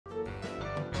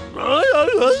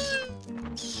Oh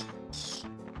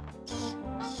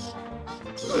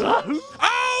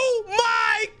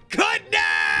my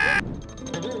goodness!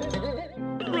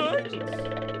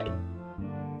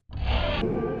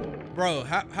 Bro,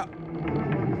 how?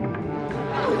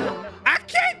 I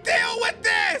can't deal with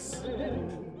this!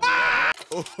 Ah!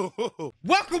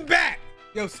 Welcome back!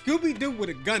 Yo, Scooby Doo with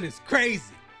a gun is crazy.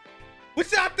 What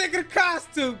y'all think of the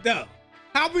costume though?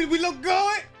 How we look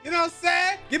good? You know what I'm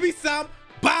saying? Give me some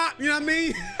bop, you know what I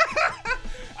mean?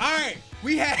 All right,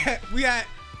 we had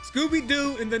Scooby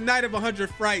Doo in the Night of 100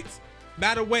 Frights.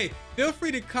 By the way, feel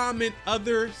free to comment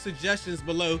other suggestions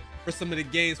below for some of the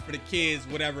games for the kids,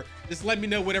 whatever. Just let me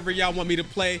know whatever y'all want me to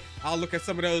play. I'll look at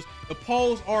some of those. The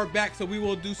polls are back, so we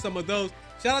will do some of those.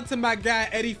 Shout out to my guy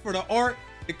Eddie for the art.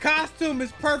 The costume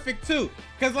is perfect too,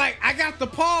 cause like I got the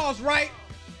paws right,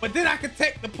 but then I could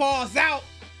take the paws out.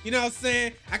 You know what I'm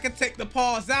saying? I could take the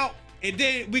paws out, and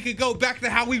then we could go back to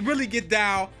how we really get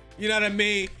down. You know what I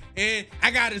mean? And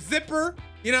I got a zipper.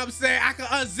 You know what I'm saying? I can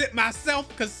unzip myself,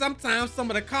 because sometimes some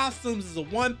of the costumes is a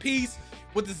one piece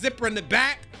with the zipper in the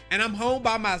back, and I'm home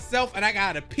by myself and I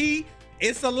gotta pee.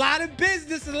 It's a lot of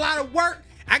business, a lot of work.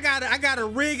 I gotta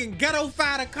rig and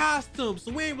ghetto-fy the costume,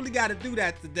 so we ain't really gotta do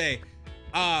that today.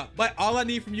 But all I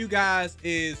need from you guys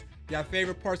is y'all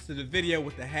favorite parts of the video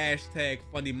with the hashtag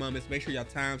funny moments. Make sure y'all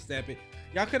timestamp it.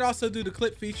 Y'all could also do the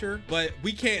clip feature, but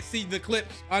we can't see the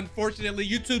clips, unfortunately.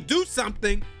 YouTube, do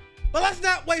something. But let's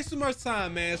not waste too much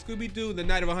time, man. Scooby Doo, The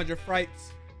Night of 100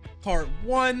 Frights, Part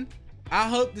 1. I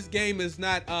hope this game is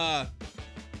not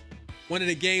one of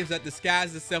the games that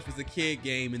disguises itself as a kid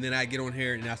game, and then I get on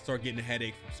here and I start getting a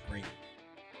headache from screaming.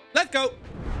 Let's go.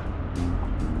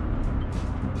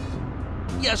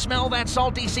 You smell that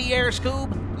salty sea air,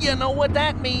 Scoob? You know what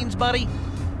that means, buddy.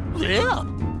 Yeah.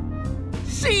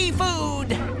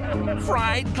 Seafood!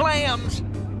 Fried clams!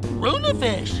 Runa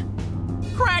fish!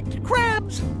 Cracked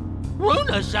crabs!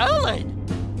 Runa salad!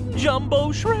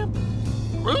 Jumbo shrimp!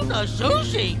 Runa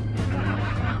sushi!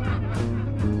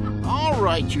 All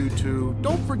right, you two.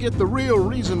 Don't forget the real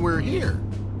reason we're here.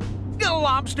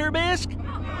 Lobster bisque?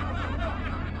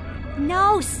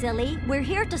 No, silly. We're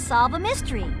here to solve a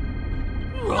mystery.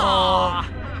 Aww.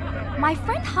 My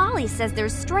friend Holly says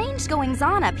there's strange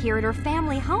goings-on up here at her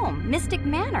family home, Mystic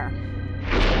Manor.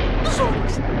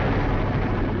 Zoinks!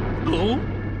 Oh?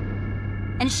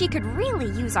 And she could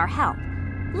really use our help.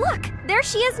 Look, there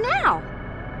she is now.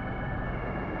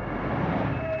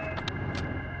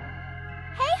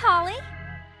 Hey, Holly.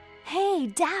 Hey,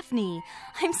 Daphne.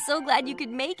 I'm so glad you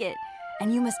could make it.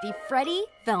 And you must be Freddy,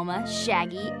 Velma,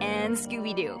 Shaggy, and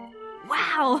Scooby-Doo.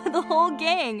 Wow, the whole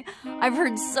gang. I've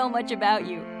heard so much about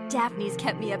you. Daphne's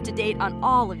kept me up to date on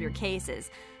all of your cases,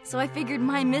 so I figured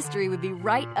my mystery would be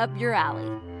right up your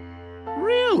alley.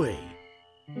 Really?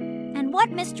 And what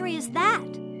mystery is that?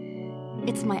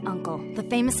 It's my uncle, the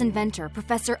famous inventor,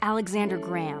 Professor Alexander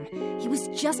Graham. He was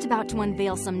just about to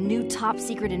unveil some new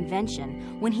top-secret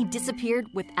invention when he disappeared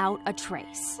without a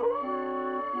trace.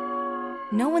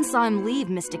 No one saw him leave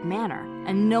Mystic Manor,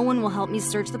 and no one will help me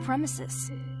search the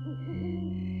premises.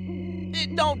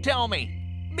 Don't tell me.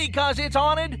 Because it's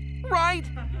haunted, right?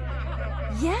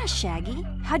 Yeah, Shaggy.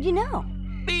 How'd you know?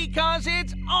 Because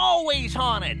it's always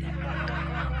haunted.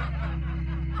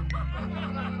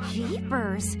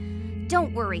 Jeepers.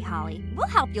 Don't worry, Holly. We'll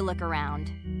help you look around.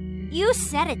 You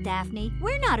said it, Daphne.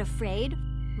 We're not afraid.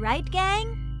 Right,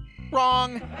 gang?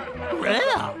 Wrong.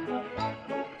 Yeah.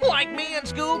 Like me and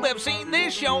Scoob have seen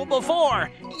this show before.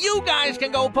 You guys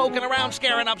can go poking around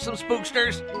scaring up some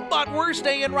spooksters, but we're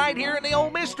staying right here in the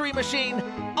old mystery machine.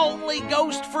 Only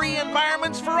ghost-free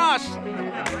environments for us.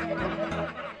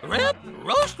 Rip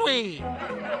roastly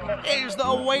is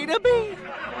the way to be.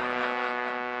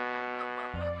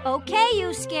 Okay, you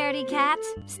scaredy cats.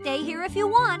 Stay here if you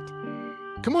want.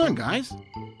 Come on, guys.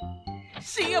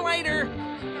 See you later.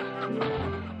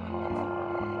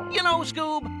 You know,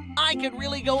 Scoob, I could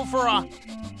really go for a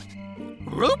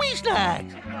Ruby snack.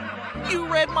 You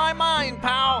read my mind,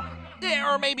 pal.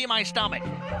 Or maybe my stomach.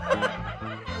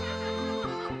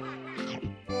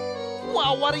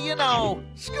 Well, what do you know?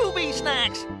 Scooby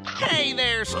snacks. Hey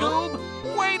there, Scoob.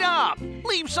 Wait up.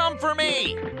 Leave some for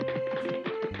me.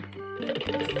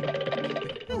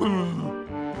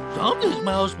 Something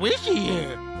smells fishy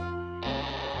here.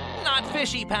 Not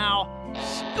fishy, pal.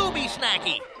 Scooby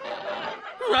snacky.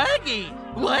 Raggy,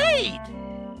 wait!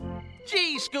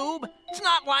 Gee, Scoob, it's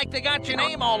not like they got your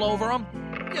name all over them.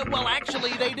 Yeah, well,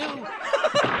 actually, they do.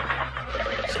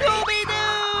 Scooby-Doo!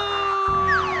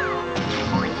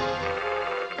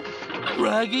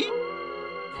 Raggy?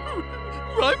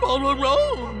 I'm all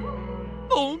alone.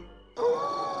 Oh.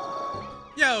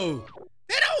 Yo,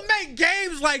 it don't make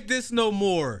games like this no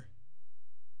more.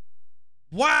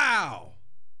 Wow.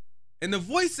 And the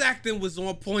voice acting was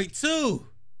on point too.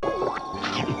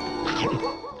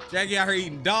 Jackie out here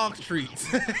eating dog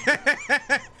treats.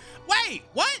 Wait,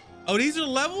 what? Oh, these are the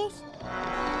levels?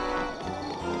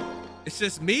 It's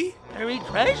just me? Buried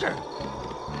treasure.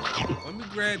 Let me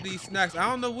grab these snacks. I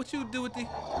don't know what you do with these.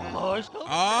 Oh,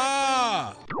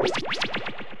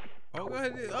 go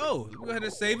ahead. Go ahead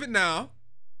and save it now.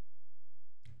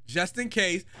 Just in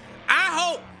case. I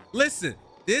hope, listen,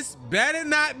 this better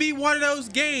not be one of those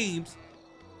games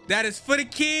that is for the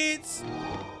kids,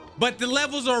 but the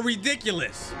levels are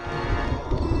ridiculous.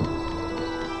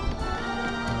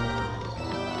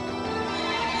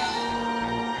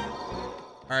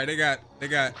 All right, they got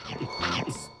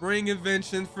spring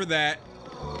invention for that.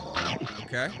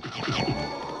 Okay.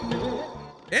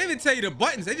 They didn't even tell you the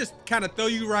buttons. They just kind of throw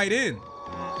you right in.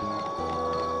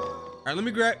 All right, let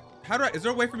me grab. Is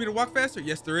there a way for me to walk faster?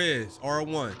 Yes, there is.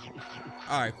 R1.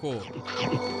 All right, cool.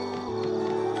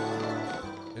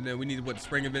 And then we need what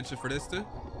spring invention for this too?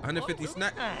 150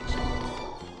 snacks.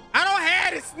 I don't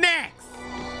have the snacks.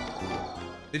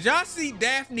 Did y'all see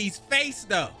Daphne's face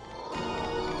though?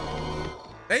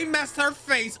 They messed her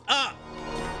face up.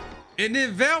 And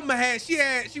then Velma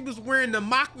she was wearing the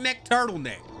mock neck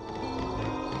turtleneck.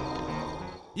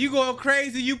 You go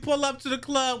crazy, you pull up to the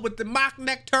club with the mock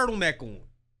neck turtleneck on.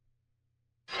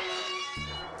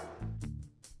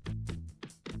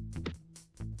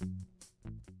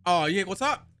 Oh, yeah, what's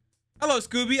up? Hello,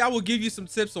 Scooby. I will give you some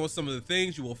tips on some of the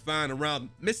things you will find around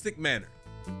Mystic Manor.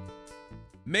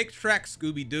 Make tracks,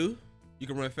 Scooby Doo. You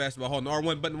can run faster by holding the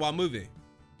R1 button while moving.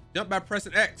 Jump by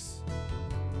pressing X.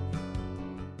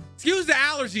 Excuse the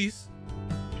allergies.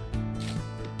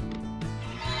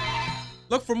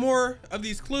 Look for more of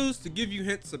these clues to give you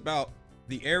hints about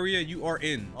the area you are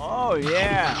in. Oh,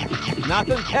 yeah.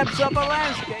 Nothing peps up a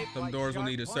landscape. Some doors will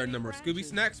need a certain number of Scooby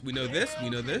snacks. We know this. We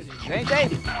know this. Ain't they?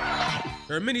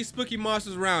 There are many spooky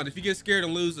monsters around. If you get scared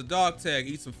and lose a dog tag,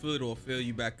 eat some food, it will fill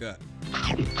you back up.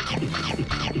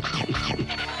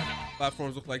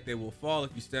 Platforms look like they will fall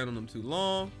if you stand on them too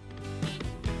long.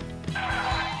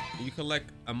 When you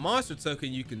collect a monster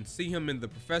token, you can see him in the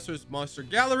professor's monster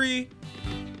gallery.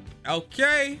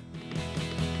 Okay.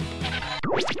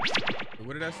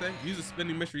 What did I say? Use a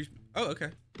spinning mystery. Oh, okay.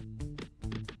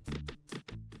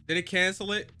 Did it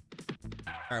cancel it?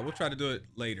 All right, we'll try to do it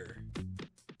later.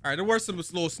 All right, there were some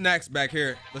little snacks back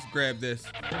here. Let's grab this.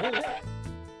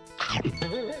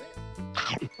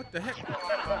 What the heck?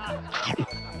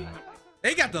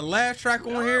 They got the laugh track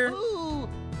on here.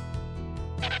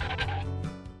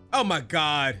 Oh my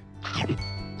God.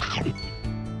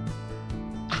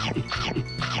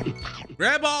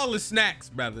 Grab all the snacks,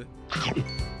 brother.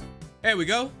 There we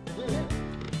go.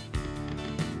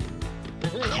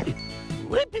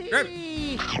 Whippy. Grab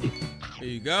it. There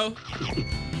you go.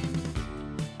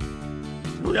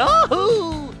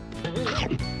 Yahoo!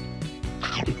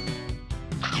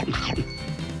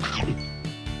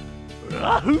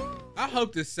 I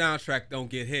hope this soundtrack don't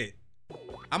get hit.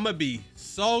 I'm gonna be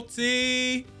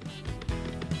salty.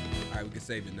 All right, we can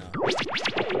save it now.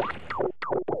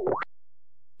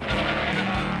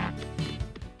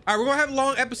 All right, we're gonna have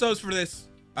long episodes for this.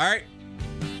 All right.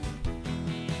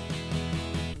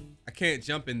 I can't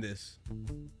jump in this.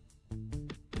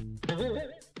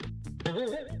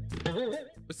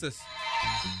 What's this?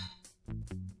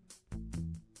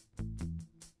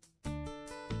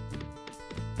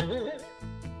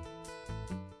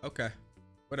 Okay,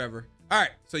 whatever. All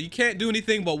right, so you can't do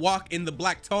anything but walk in the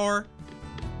black tar.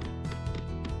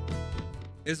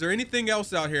 Is there anything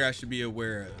else out here I should be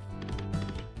aware of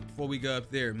before we go up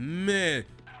there? Man,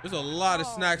 there's a lot of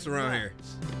snacks around here.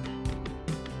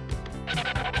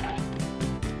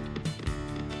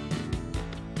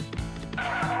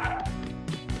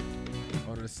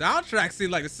 Oh, the soundtrack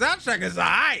seems like the soundtrack is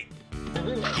alright.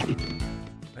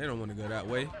 I don't want to go that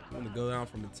way. I want to go down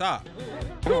from the top.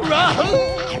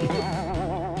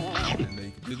 And then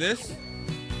you can do this.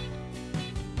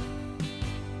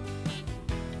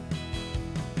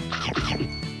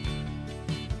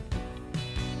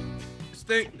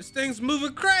 This thing's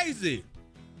moving crazy.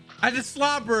 I just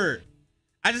slobbered.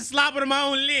 I just slobbered on my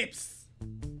own lips.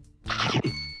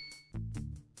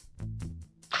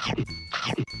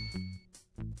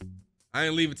 I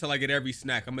ain't leaving till I get every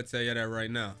snack. I'm gonna tell you that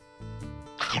right now.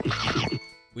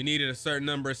 We needed a certain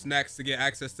number of snacks to get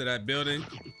access to that building,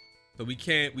 so we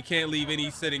can't leave any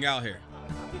sitting out here.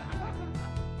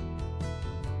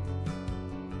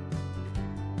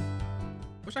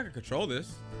 Wish I could control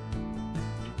this.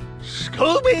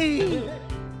 Scooby!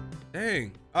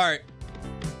 Dang. All right.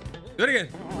 Do it again.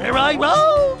 Here I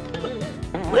roll!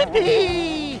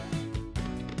 Whippy!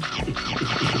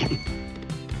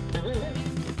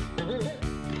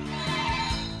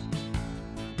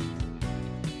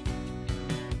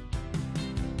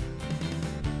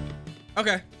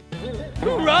 Okay.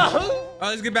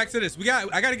 Let's get back to this.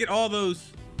 I gotta get all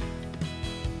those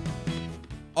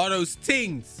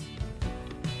tings.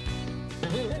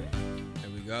 There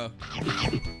we go. All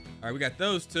right, we got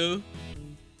those two.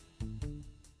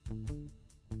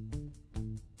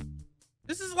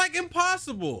 This is like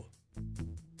impossible.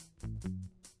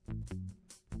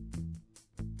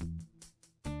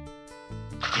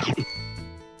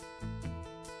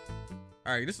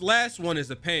 All right, this last one is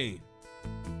a pain.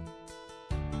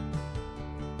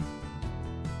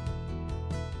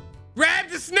 Grab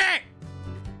the snack!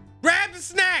 Grab the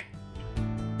snack!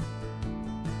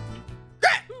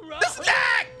 Grab the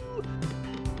snack!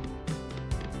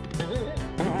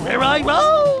 Here I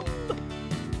roll!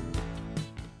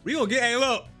 We gonna get, hey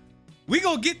look, we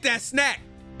gonna get that snack.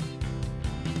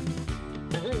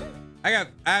 I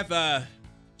have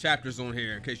chapters on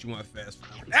here in case you want to fast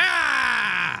forward.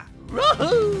 Ah!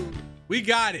 We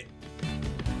got it.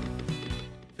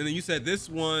 And then you said this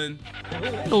one.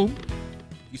 Oh.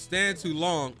 You stand too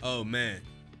long. Oh man.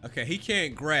 Okay, he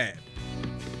can't grab.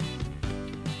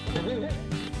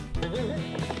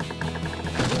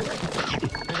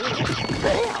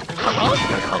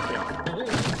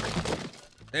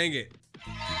 Dang it.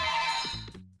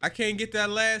 I can't get that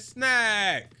last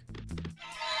snack.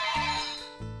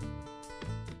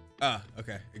 Ah,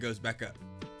 okay. It goes back up.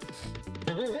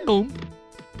 Oh.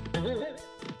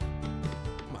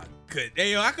 My good.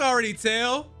 Hey, yo, I can already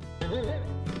tell.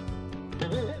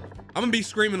 I'm gonna be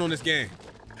screaming on this game.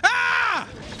 Ah!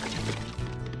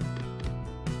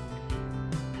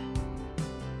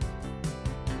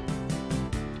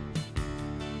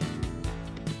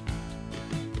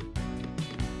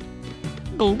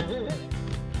 Oh.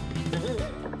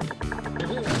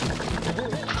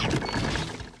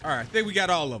 All right, I think we got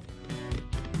all of them.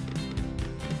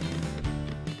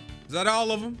 Is that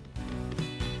all of them?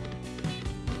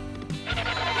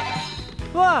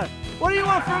 What? What do you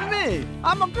want from me?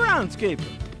 I'm a groundskeeper.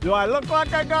 Do I look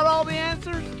like I got all the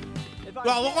answers? Do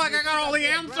I look like I got all the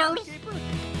answers?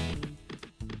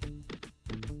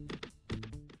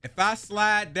 If I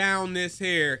slide down this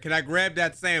here, can I grab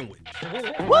that sandwich?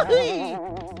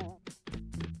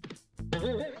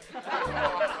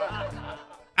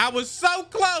 I was so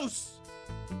close.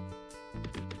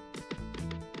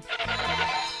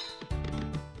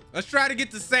 Let's try to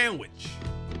get the sandwich.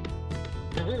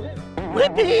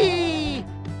 Whippy!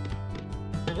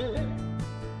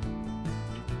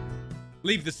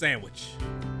 Leave the sandwich.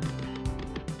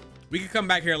 We can come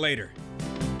back here later.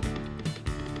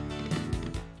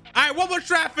 All right, one more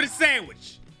try for the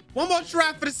sandwich. One more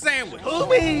try for the sandwich.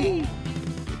 Ooh-wee!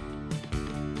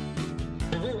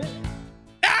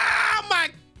 Oh my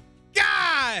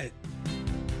God!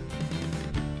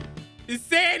 The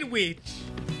sandwich.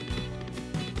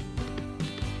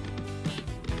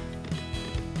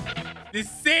 The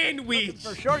sandwich.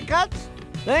 For shortcuts?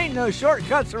 There ain't no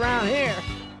shortcuts around here.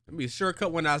 Let me a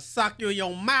shortcut when I sock you in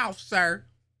your mouth, sir.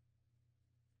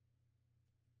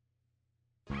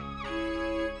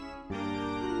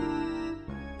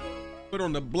 Put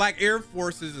on the black Air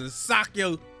Forces and sock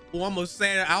you. Oh, I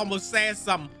almost said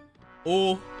something.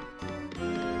 Oh.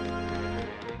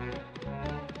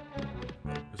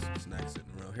 There's some snacks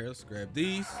sitting around here. Let's grab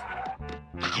these.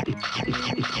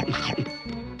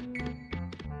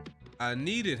 I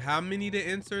needed how many to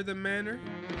enter the manor?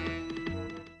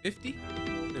 50?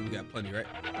 Then we got plenty, right?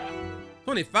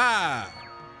 25.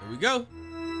 There we go.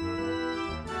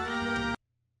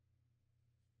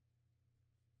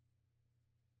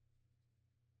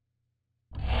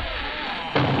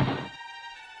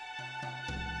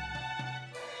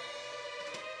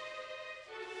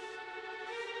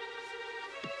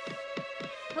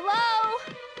 Hello?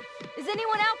 Is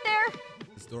anyone out there?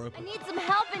 This door I open. need some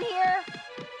help in here.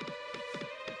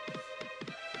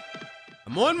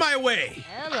 I'm on my way.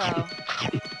 Hello.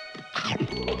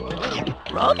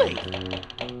 Robbie!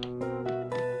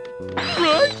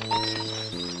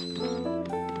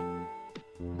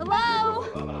 Hello?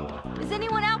 Is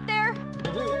anyone out there?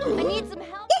 I need some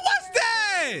help. What was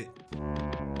that?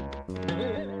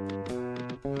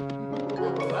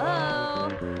 Hello?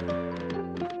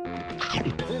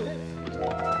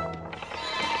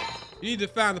 You need to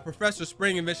find the Professor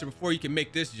Spring invention before you can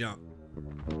make this jump.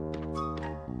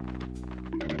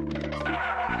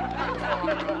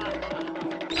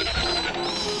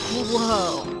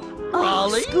 Whoa. Oh,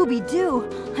 Raleigh? Scooby Doo,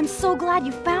 I'm so glad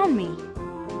you found me.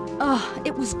 Ugh,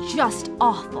 it was just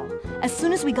awful. As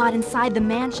soon as we got inside the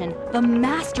mansion, the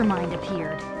mastermind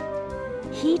appeared.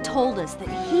 He told us that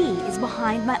he is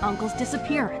behind my uncle's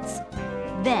disappearance.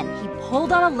 Then he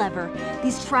pulled on a lever,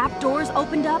 these trap doors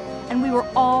opened up, and we were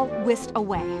all whisked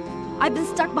away. I've been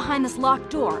stuck behind this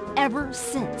locked door ever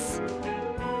since.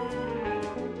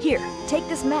 Here, take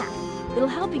this map. It'll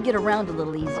help you get around a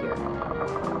little easier.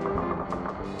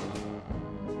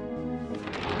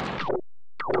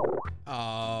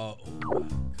 Oh,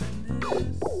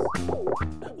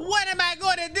 what am I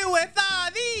going to do with all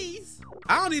these?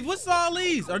 I don't even, what's all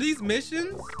these? Are these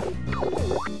missions?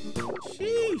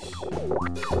 Sheesh.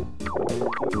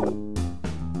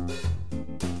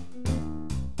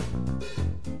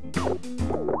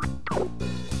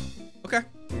 Okay.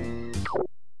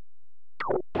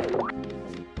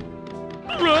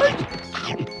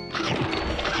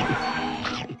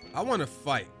 I want to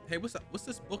fight. Hey, what's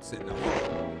this book sitting on?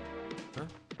 Huh?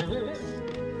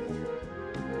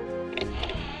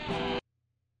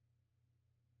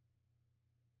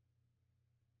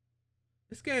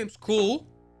 This game's cool.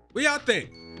 What y'all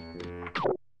think?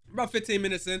 About 15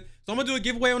 minutes in, so I'm gonna do a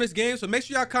giveaway on this game. So make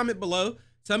sure y'all comment below.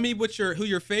 Tell me who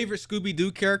your favorite Scooby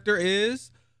Doo character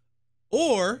is,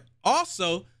 or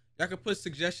also y'all can put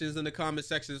suggestions in the comment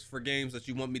sections for games that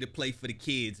you want me to play for the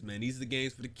kids. Man, these are the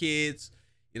games for the kids.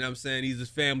 You know what I'm saying? These are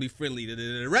family friendly.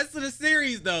 The rest of the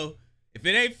series, though, if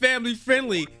it ain't family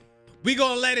friendly, we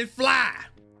gonna let it fly.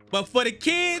 But for the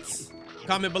kids,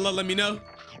 comment below, let me know.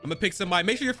 I'm gonna pick somebody.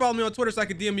 Make sure you're following me on Twitter so I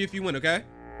can DM you if you win, okay?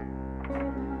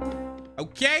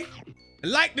 Okay?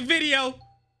 And like the video.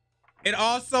 And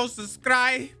also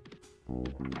subscribe.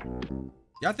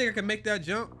 Y'all think I can make that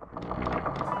jump?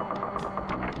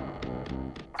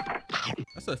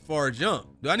 That's a far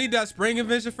jump. Do I need that spring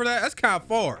invention for that? That's kind of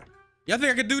far. Y'all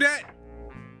think I can do that?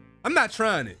 I'm not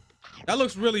trying it. That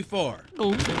looks really far.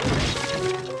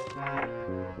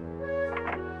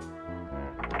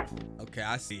 Okay,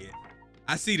 I see it.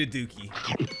 I see the dookie.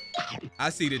 I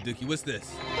see the dookie. What's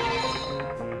this?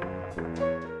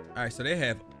 All right, so they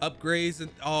have upgrades and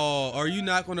oh, are you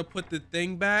not gonna put the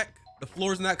thing back? The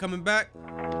floor's not coming back?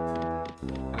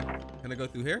 Can I go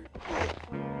through here?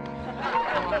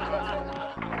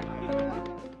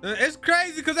 It's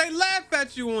crazy because they laugh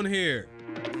at you on here.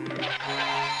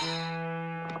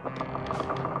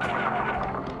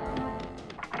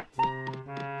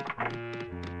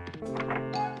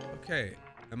 Okay,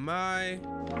 am I?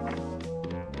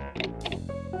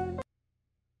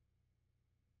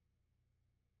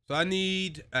 So I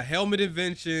need a helmet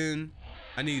invention.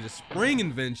 I need a spring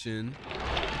invention.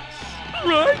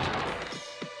 Right.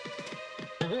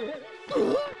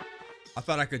 I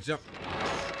thought I could jump.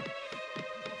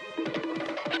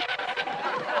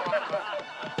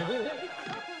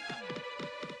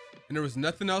 And there was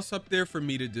nothing else up there for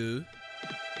me to do.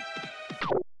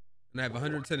 And I have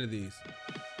 110 of these.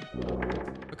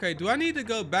 Okay, do I need to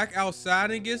go back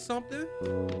outside and get something?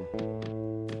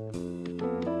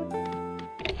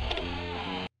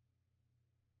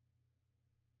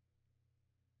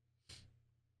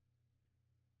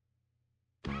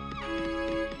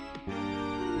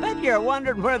 Bet you're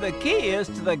wondering where the key is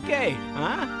to the gate,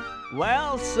 huh?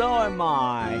 Well, so am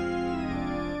I.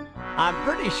 I'm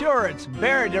pretty sure it's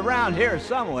buried around here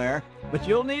somewhere, but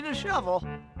you'll need a shovel.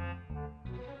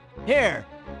 Here,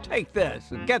 take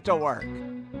this and get to work.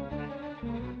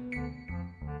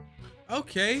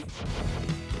 Okay.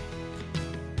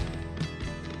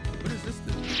 What is this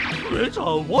thing? It's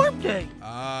a warp gate.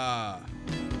 Ah.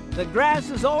 The grass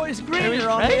is always greener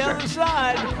on the other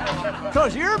side,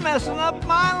 because you're messing up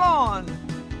my lawn.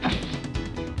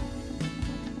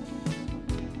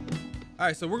 All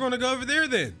right, so we're gonna go over there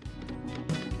then.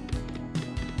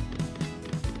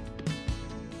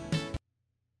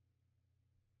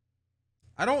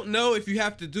 I don't know if you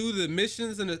have to do the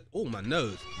missions in a, oh, my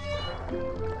nose.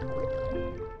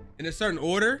 In a certain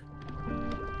order.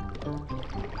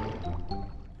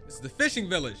 It's the fishing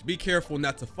village. Be careful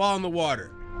not to fall in the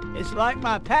water. It's like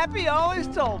my pappy always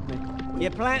told me. You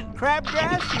plant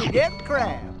crabgrass, you get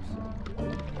crabs.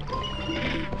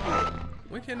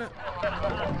 When can I?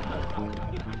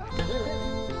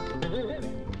 There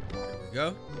we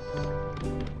go.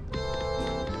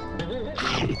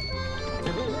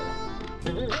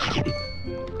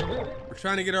 We're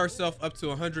trying to get ourselves up to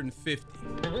 150.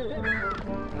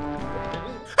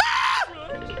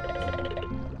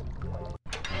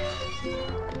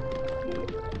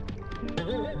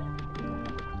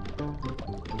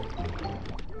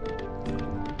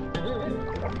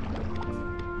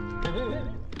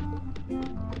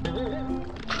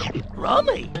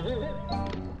 Rummy.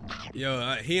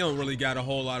 Yo, he don't really got a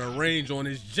whole lot of range on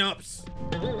his jumps.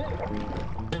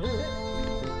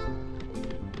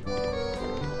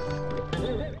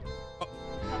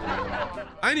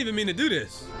 I didn't even mean to do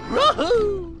this.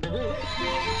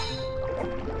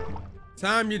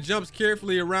 Time your jumps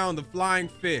carefully around the flying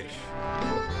fish.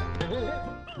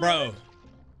 Bro,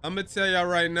 I'm gonna tell y'all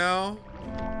right now.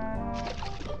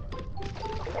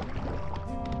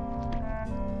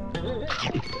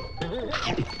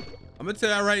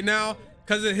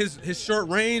 Because of his short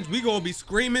range, we gonna be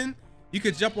screaming. You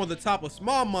could jump on the top of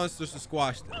small monsters to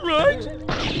squash them. Right?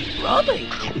 Robbie!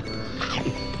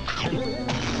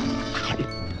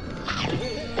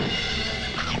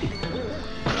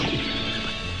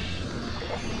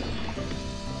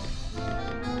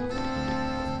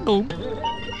 Oh.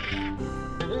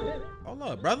 Hold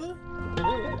up, brother.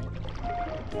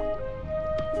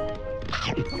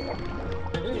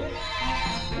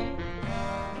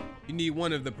 You need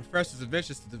one of the professor's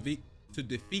inventions to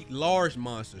defeat large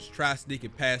monsters. Try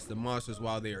sneaking past the monsters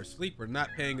while they are asleep or not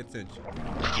paying attention.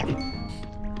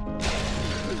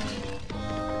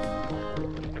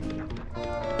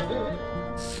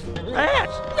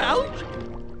 Rats! Ouch!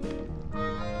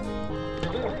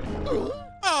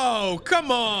 Oh,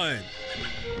 come on!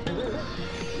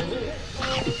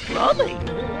 Robbie!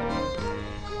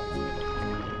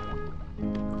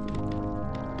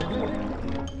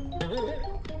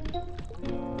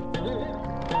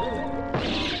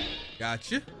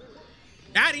 Gotcha.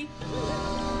 Got him.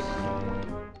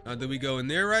 Now, do we go in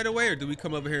there right away, or do we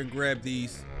come over here and grab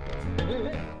these?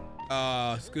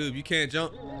 Scoob, you can't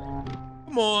jump.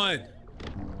 Come on.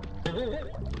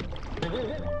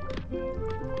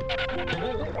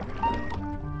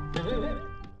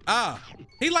 Ah,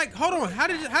 he like, hold on. How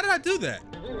did I do that?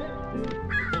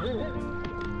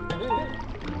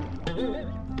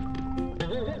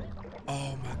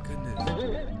 Oh my goodness.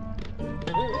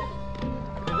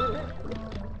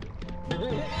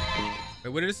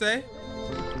 Wait, what did it say?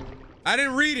 I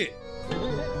didn't read it.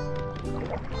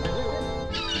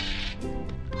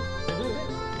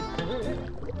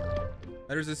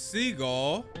 There's a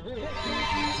seagull,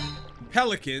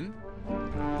 pelican.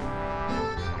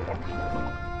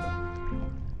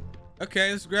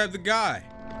 Okay, let's grab the guy.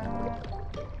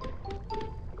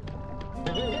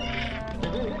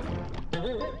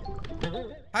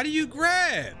 How do you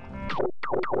grab?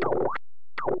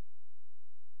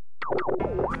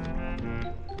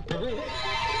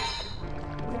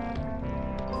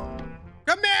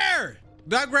 Come here!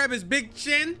 Do I grab his big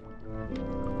chin?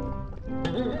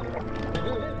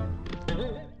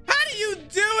 How do you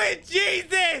do it,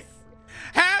 Jesus?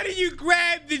 How do you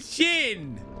grab the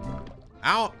chin?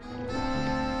 I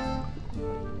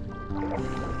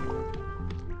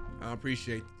don't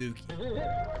appreciate the dookie.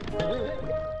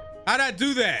 How'd I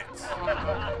do that?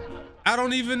 I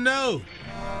don't even know.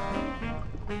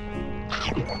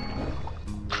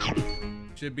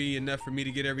 Should be enough for me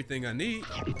to get everything I need.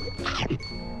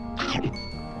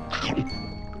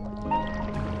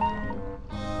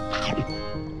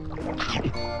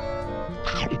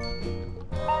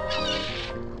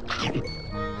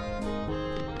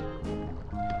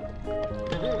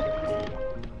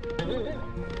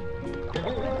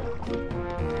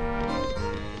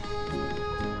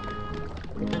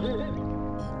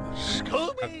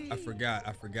 Scooby! I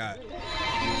forgot.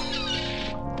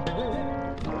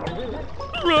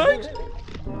 Right?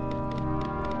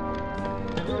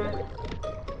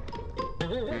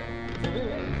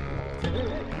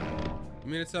 You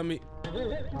mean to tell me?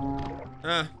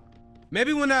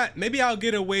 Maybe I'll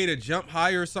get a way to jump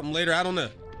higher or something later. I don't know.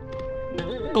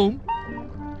 Oh.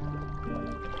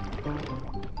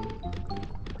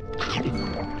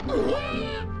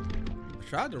 I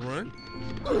tried to run.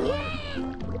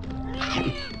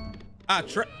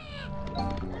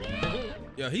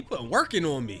 Yo, he put working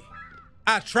on me.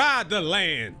 I tried to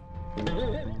land.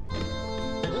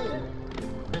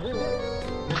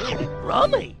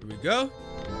 Robbie! Here we go.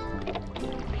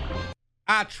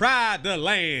 I tried to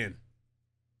land.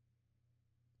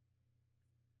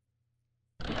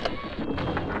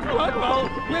 Ruh-roh,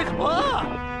 it's what?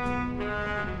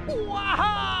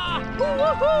 Waha!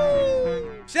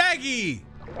 Woohoo! Shaggy!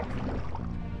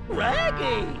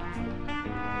 Raggy!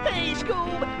 Hey,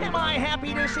 Scoob, am I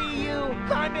happy to see you?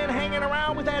 I've been hanging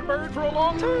around with that bird for a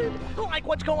long time. Like,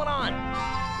 what's going on?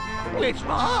 It's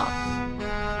locked.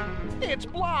 It's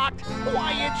blocked.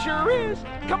 Why, it sure is.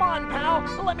 Come on, pal,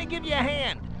 let me give you a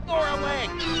hand. Or a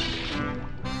leg.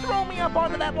 Throw me up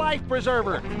onto that life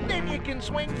preserver. Then you can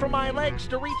swing from my legs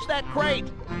to reach that crate.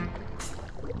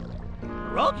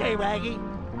 Okay, Raggy.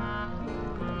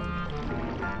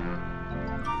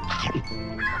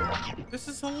 This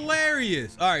is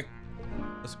hilarious. All right.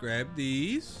 Let's grab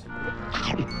these.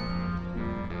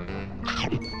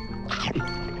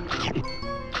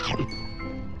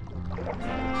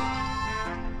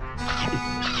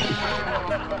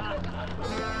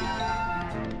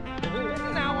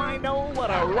 Now I know what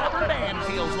a rubber band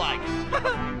feels like.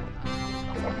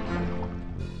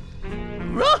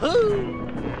 Woohoo!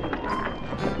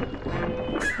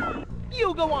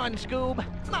 You go on, Scoob.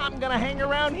 I'm gonna hang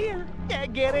around here. Yeah,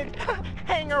 get it?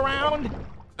 Hang around.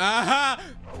 Uh-huh.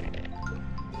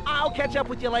 I'll catch up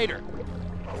with you later.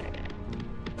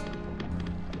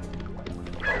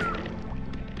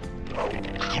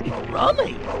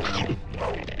 Rummy.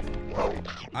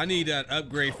 I need an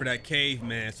upgrade for that cave,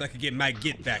 man, so I can get my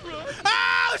get back.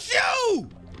 Oh, shoot!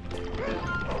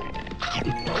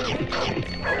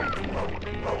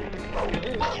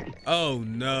 Oh,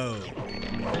 no.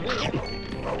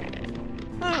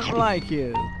 I don't like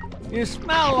you. You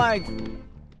smell like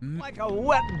a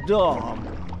wet dog.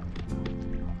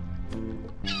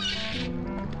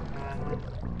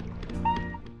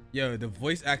 Yo, the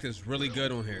voice acting is really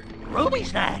good on here. Ruby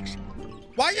snacks.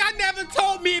 Why y'all never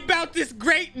told me about this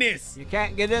greatness? You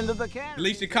can't get into the canyon. At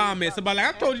least your comments. Somebody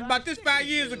like, I told you about this 5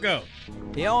 years ago.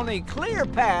 The only clear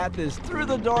path is through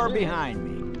the door behind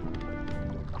me.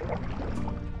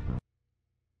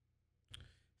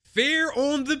 Fear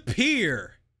on the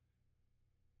Pier.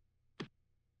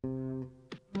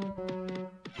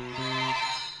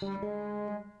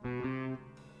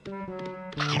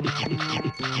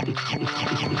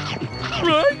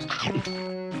 Right.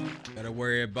 Gotta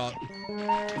worry about.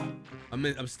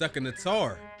 I'm stuck in the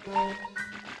tar.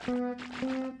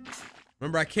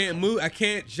 Remember, I can't move. I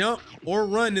can't jump or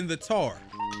run in the tar.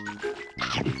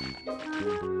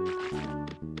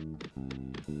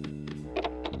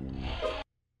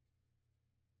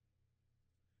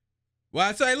 Well,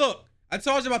 I say, look, I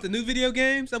told you about the new video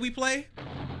games that we play.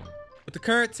 With the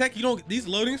current tech, these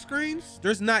loading screens,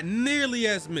 there's not nearly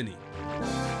as many.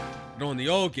 But on the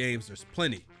old games, there's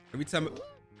plenty. Every time,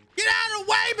 get out of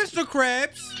the way, Mr.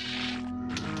 Krabs!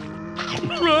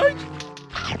 Right.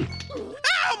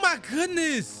 Oh my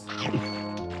goodness!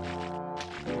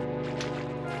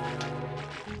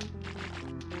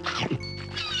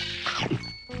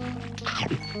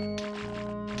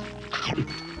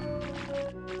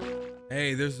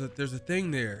 Hey, there's a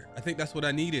thing there. I think that's what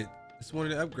I needed. It's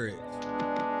one of the upgrades.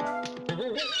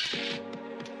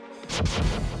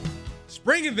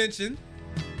 Spring invention.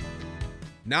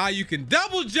 Now you can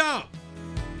double jump.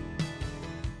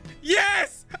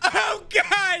 Yes! Oh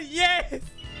God, yes!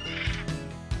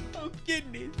 Oh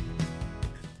goodness.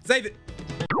 Save it.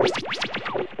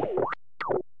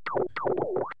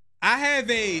 I have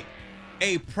a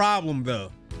problem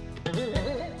though.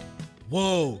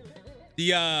 Whoa.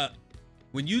 The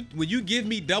when you give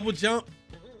me double jump,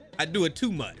 I do it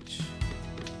too much.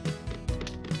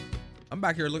 I'm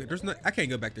back here looking. I can't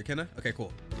go back there, can I? Okay,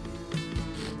 cool.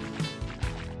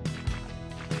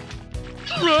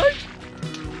 Right.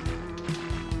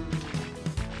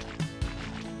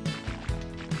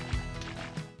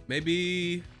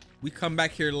 Maybe we come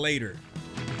back here later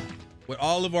with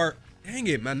all of our, dang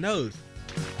it, my nose.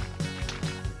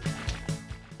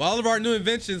 With all of our new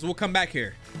inventions, we'll come back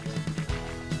here.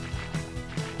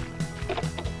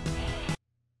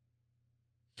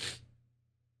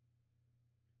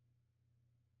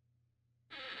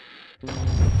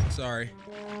 Sorry.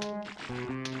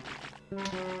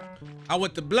 I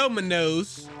went to blow my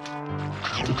nose.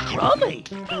 Rummy.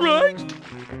 Right.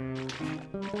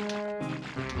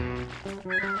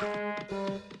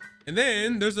 And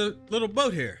then there's a little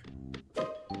boat here.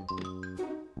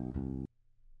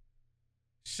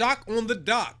 Shock on the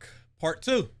Dock, Part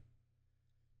 2.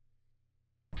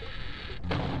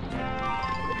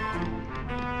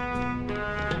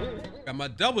 Got my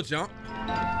double jump.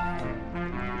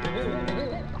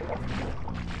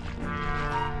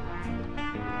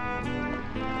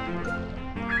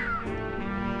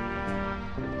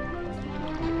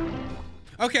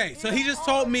 Okay, so he just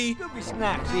told me. Scooby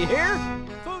Snacks, you hear?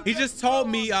 He just told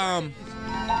me to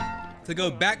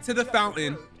go back to the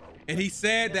fountain, and he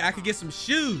said that I could get some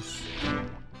shoes.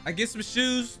 I get some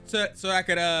shoes so I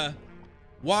could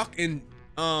walk and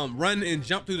run and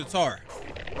jump through the tar.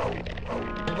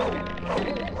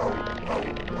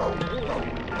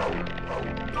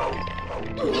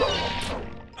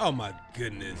 Oh my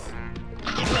goodness.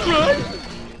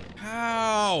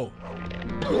 How?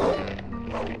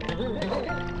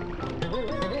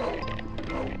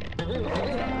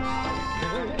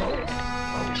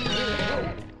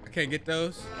 I can't get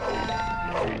those.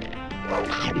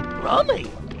 Rummy.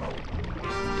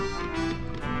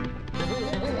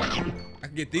 I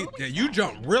can get these. Yeah, you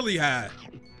jump really high.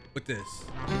 with this.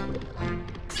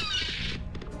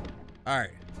 All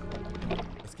right,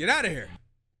 let's get out of here.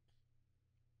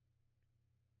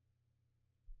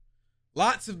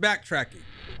 Lots of backtracking.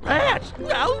 Rats!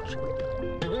 Ouch!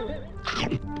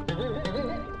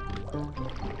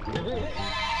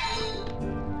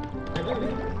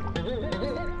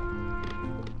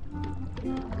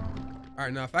 All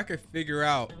right, now if I could figure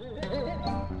out.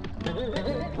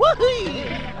 Whee!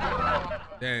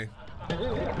 Dang.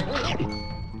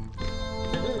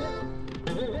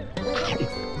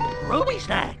 Ruby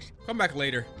snacks! Come back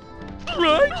later.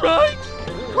 Right!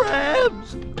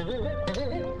 Crabs!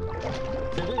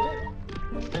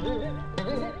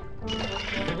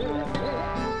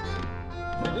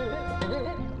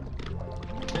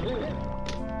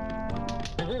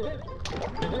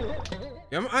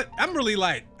 I'm really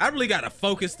like, I really gotta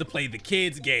focus to play the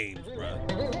kids' games, bro.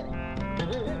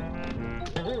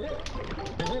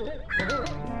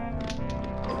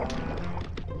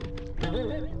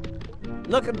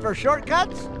 Looking for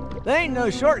shortcuts? There ain't no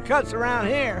shortcuts around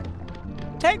here.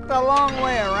 Take the long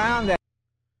way around it.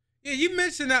 Yeah, you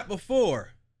mentioned that before.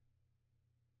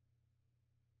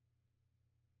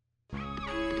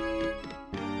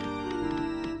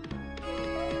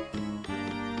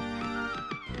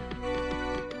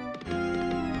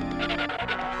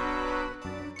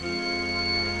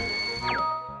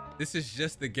 This is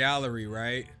just the gallery,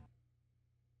 right?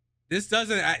 This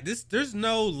doesn't, there's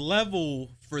no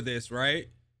level for this, right?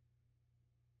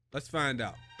 Let's find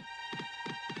out.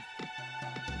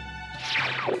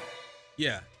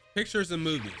 Yeah, pictures and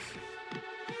movies.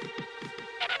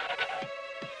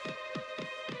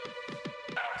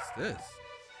 What's this?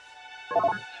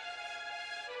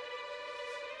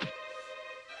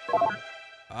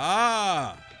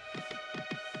 Ah.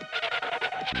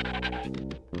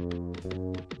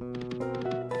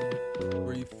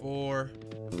 3, 4.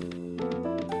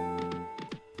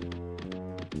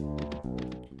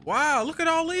 Wow, look at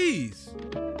all these.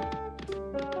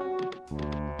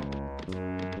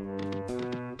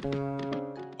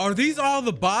 Are these all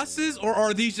the bosses or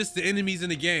are these just the enemies in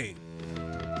the game?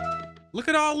 Look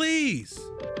at all these.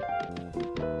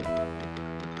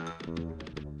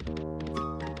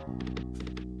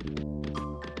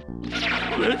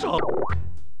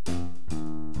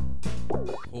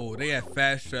 Oh, they have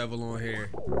fast travel on here.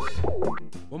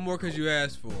 What more could you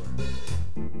ask for?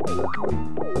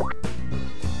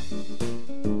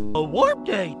 A warp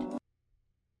gate!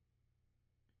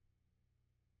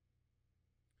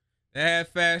 They have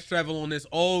fast travel on this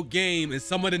old game, and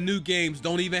some of the new games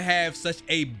don't even have such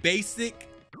a basic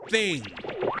thing.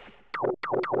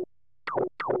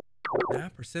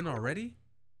 9% already?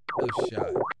 Oh,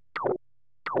 shot.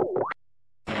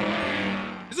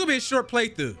 This will be a short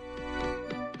playthrough.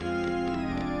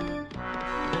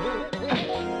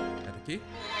 Got the key?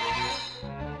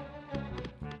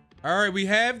 All right, we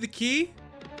have the key.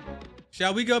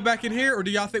 Shall we go back in here, or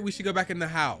do y'all think we should go back in the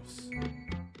house?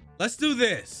 Let's do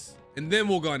this, and then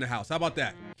we'll go in the house. How about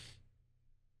that?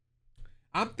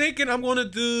 I'm thinking I'm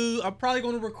probably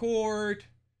gonna record.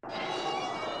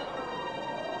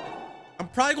 I'm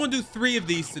probably gonna do 3 of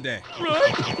these today.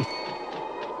 Right?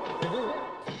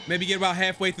 Maybe get about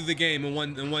halfway through the game in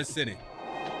one sitting.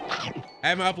 I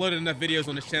haven't uploaded enough videos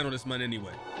on this channel this month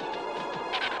anyway.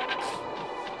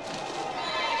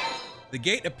 The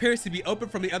gate appears to be open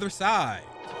from the other side.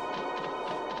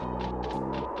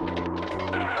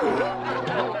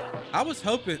 I was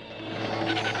hoping.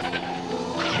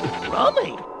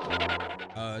 Rummy!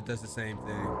 It does the same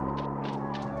thing.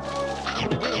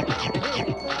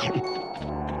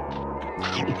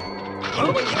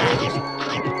 Rummy snacks!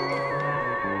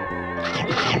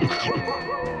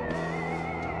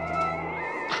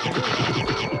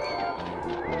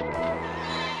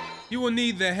 You will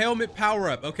need the helmet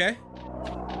power-up, okay?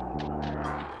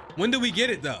 When do we get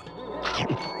it, though?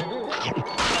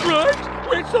 Right?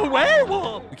 It's a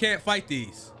werewolf! We can't fight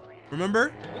these.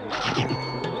 Remember?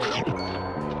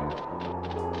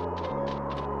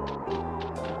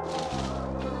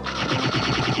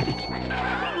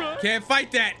 Can't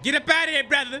fight that. Get up out of here,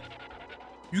 brother.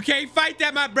 You can't fight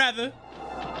that, my brother.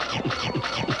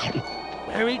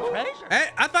 Buried treasure? Hey,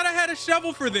 I thought I had a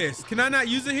shovel for this. Can I not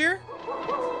use it here?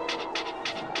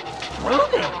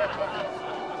 Ruby!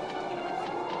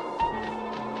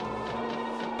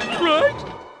 Right?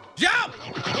 Jump!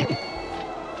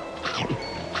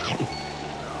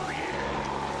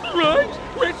 Right?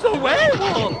 It's a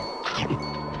werewolf!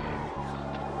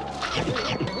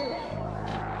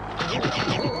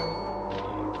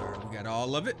 Alright, we got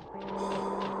all of it.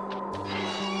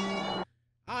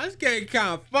 Oh, this game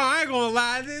kind of fun. I ain't gonna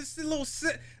lie. This is a little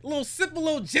simple,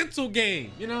 little gentle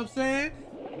game. You know what I'm saying?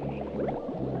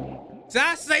 Should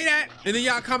I say that? And then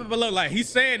y'all comment below like, he's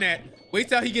saying that. Wait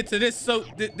till he gets to this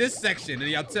this section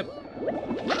and y'all tip.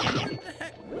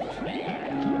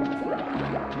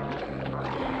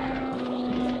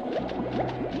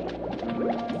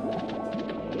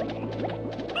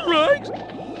 Right?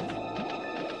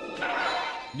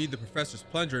 You need the professor's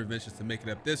plunger inventions to make it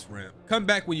up this ramp. Come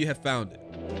back when you have found it.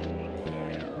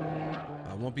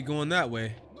 I won't be going that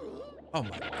way. Oh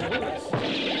my goodness.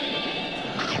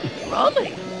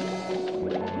 Rummy.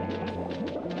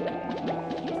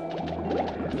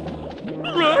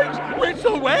 Right? It's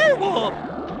a werewolf.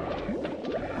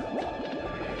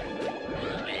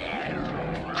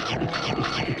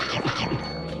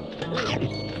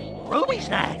 Ruby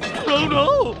snacks. Oh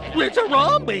no, it's a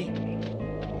zombie.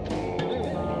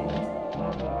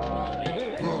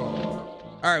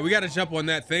 All right, we got to jump on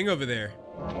that thing over there.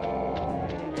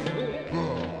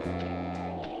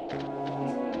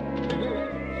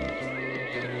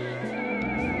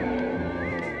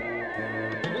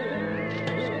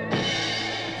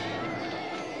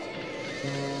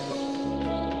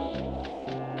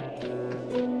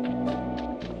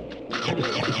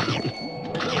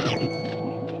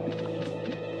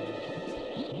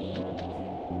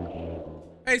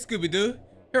 Hey, Scooby Doo.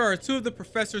 Here are two of the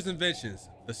professor's inventions,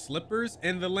 the slippers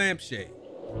and the lampshade.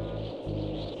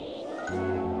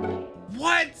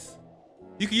 What?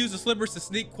 You can use the slippers to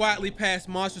sneak quietly past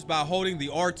monsters by holding the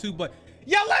R2 button.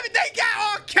 Yo, they got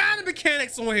all kind of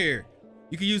mechanics on here.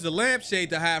 You can use the lampshade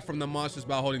to hide from the monsters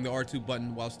by holding the R2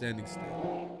 button while standing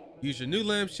still. Use your new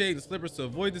lampshade and slippers to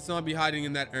avoid the zombie hiding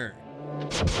in that urn.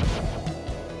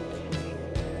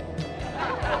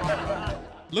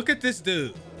 Look at this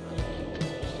dude.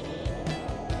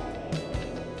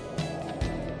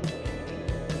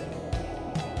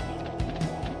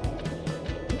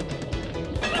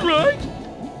 Right?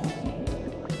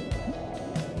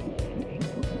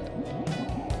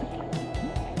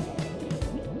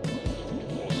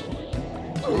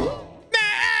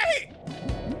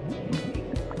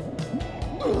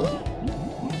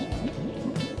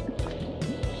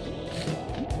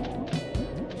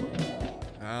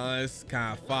 It's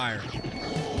kind of fire.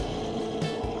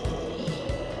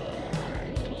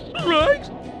 Right?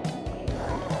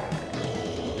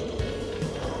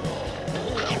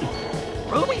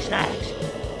 Ruby snacks.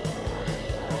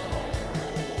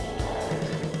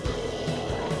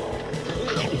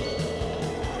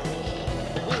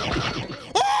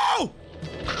 Oh!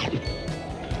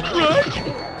 Right?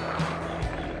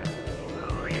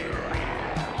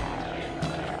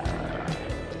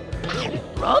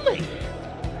 Rummy.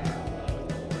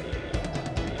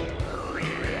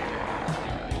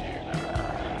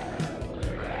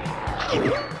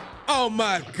 Oh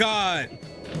my God.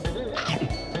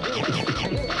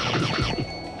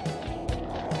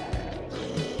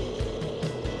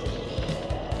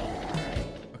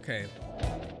 Okay,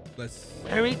 let's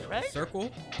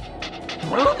circle.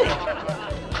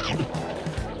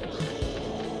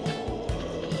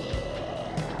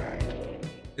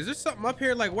 Is there something up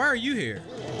here? Like, why are you here?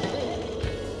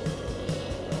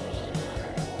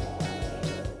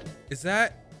 Is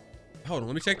that? Hold on,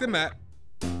 let me check the map.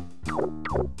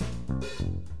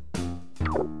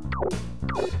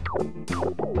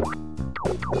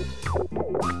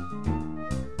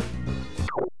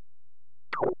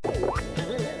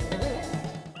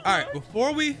 All right,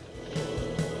 before we...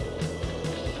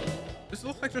 This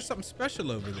looks like there's something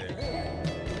special over there.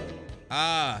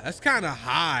 Ah, that's kind of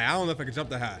high. I don't know if I can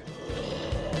jump that high.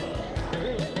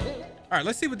 All right,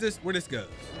 let's see where this goes.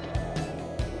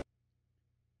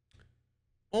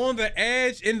 On the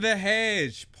Edge in the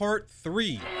Hedge, Part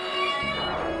 3.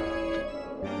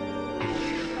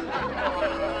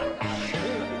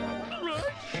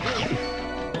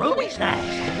 Ruby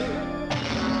snacks.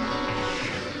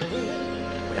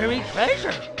 Buried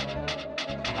treasure.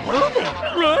 Ruby.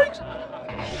 Right?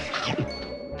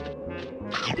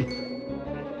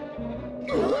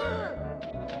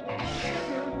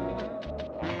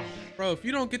 Bro, if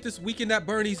you don't get this Weekend at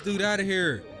Bernie's dude out of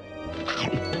here.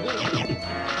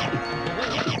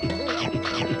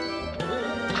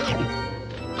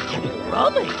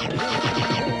 Ruby.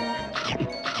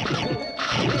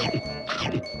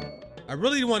 I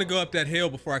really want to go up that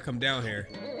hill before I come down here.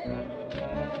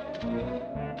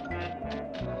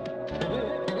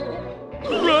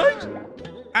 Right?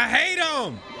 I hate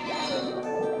him.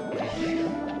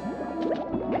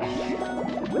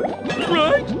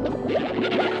 Right?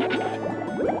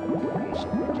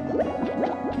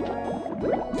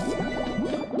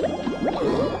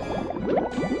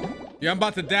 Yeah, I'm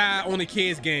about to die on the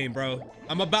kids game, bro.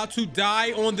 I'm about to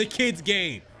die on the kids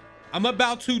game. I'm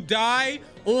about to die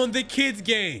on the kids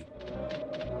game.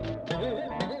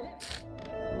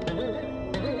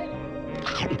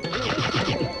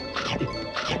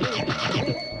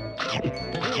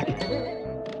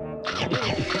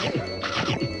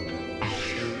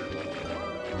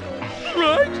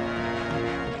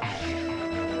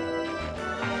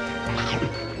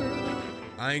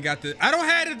 I ain't got I don't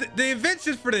have the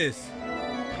invention for this.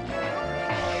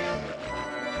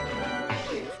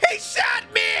 He shot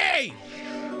me!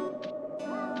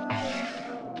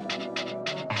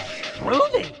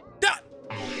 Ruby!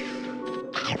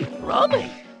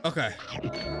 Ruby! Okay.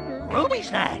 Ruby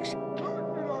snacks!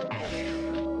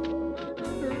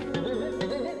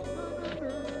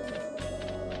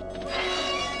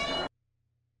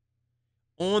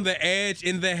 On the Edge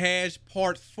in the Hedge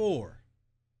Part 4.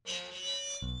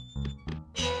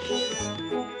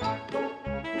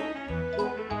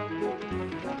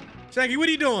 Shaggy, what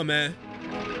are you doing, man?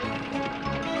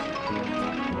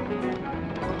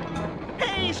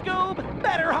 Hey, Scoob!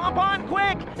 Better hop on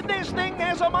quick! This thing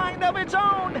has a mind of its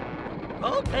own!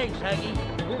 Okay, Shaggy.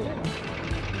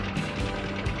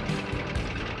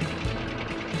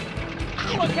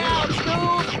 Look out,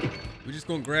 Scoob! We're just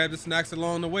gonna grab the snacks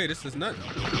along the way. This is nothing.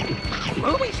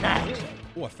 Ruby snacks!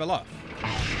 Oh, I fell off.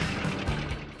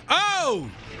 Oh!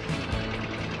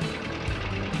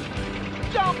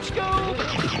 Jump, Scoob!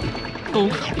 Oh.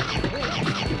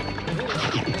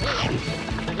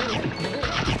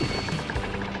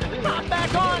 Hop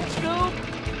back on, Scoob!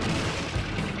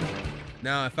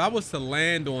 Now, if I was to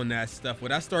land on that stuff,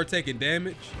 would I start taking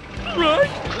damage? Right!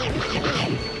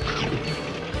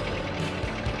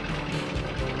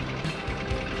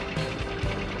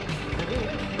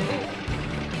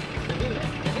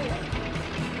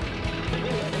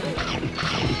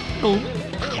 Oh,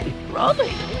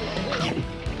 Robbie!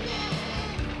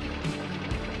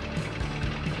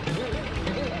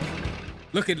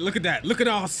 Look at that! Look at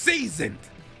all seasoned!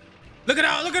 Look at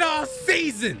all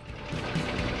seasoned!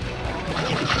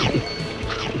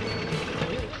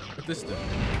 What this stuff?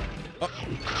 Oh,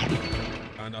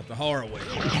 found out the hard way.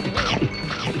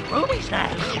 Ruby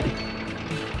snacks!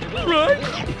 Right!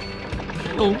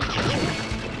 Oh.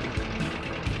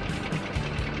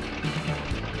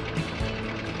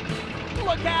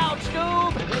 Look out,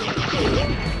 Scoob!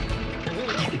 Oh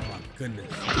my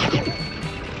goodness.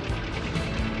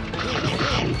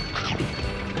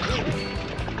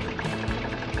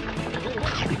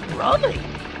 Robbie!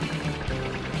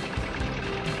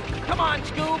 Come on,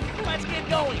 Scoob! Let's get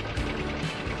going!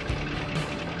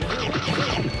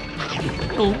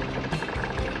 Oh.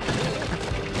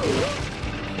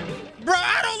 Bro,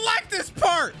 I don't like this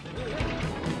part!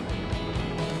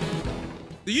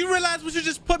 Do you realize what you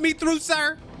just put me through,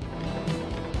 sir?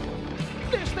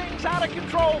 This thing's out of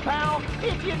control, pal.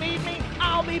 If you need me,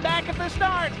 I'll be back at the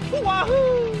start.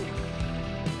 Wahoo!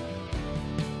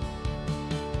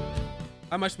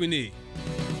 How much we need?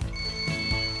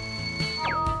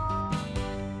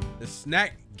 The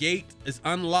snack gate is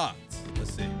unlocked.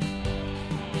 Let's see.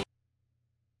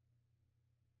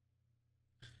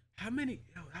 How many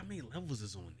levels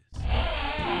is on this?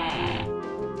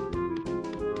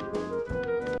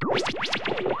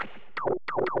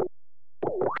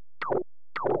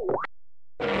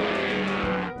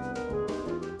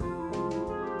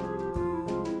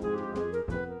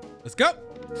 Let's go.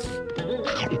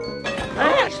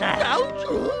 I'm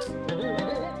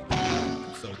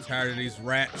so tired of these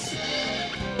rats.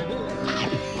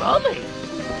 Robbie!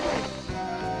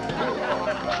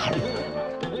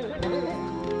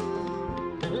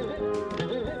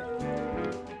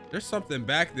 There's something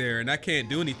back there and I can't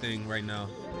do anything right now.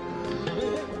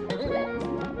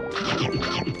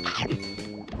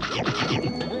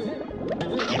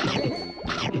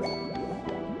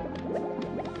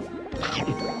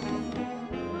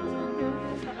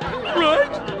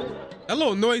 Right? That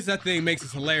little noise that thing makes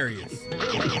is hilarious.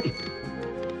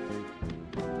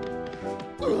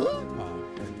 Oh,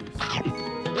 goodness.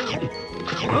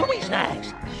 Ruby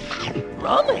snacks!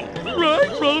 Robbie!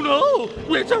 Right, Rono!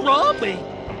 It's a Robbie!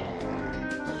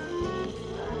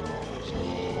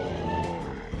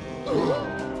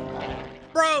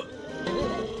 Bro!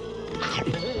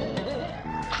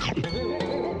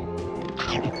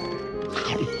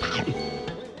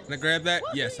 Can I grab that?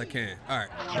 Yes, I can. All right.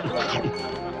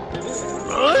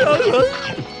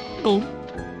 Oh.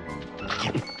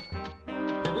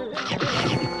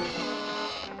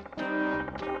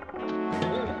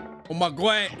 Oh my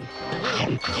God.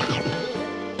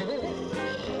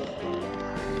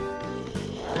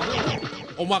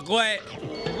 Oh my God.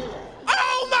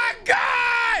 Oh my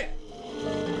God!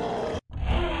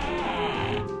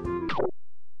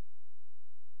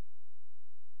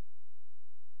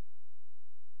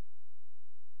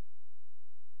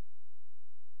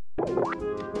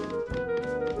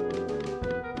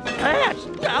 Pass!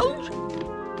 Ouch!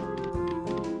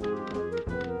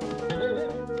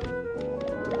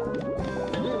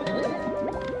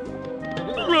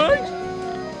 Right?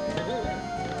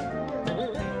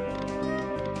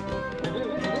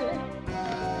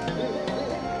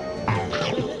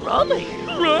 Rummy.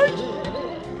 Right.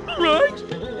 Right.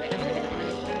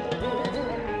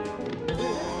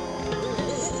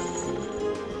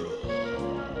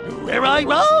 There I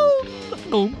roll.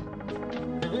 Oh.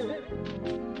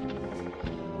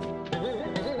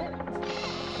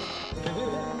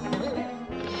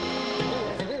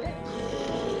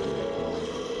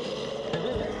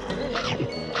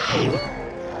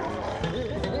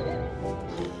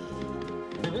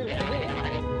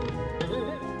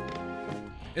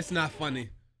 It's not funny.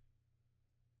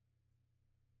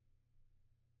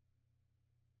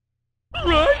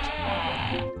 Right.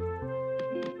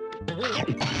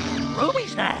 Ruby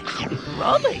snacks.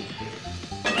 Rummy.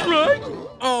 Right.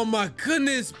 Oh my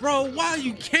goodness, bro. Why are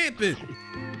you camping?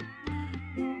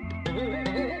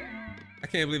 I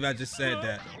can't believe I just said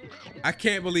that. I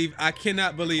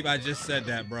cannot believe I just said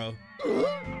that, bro.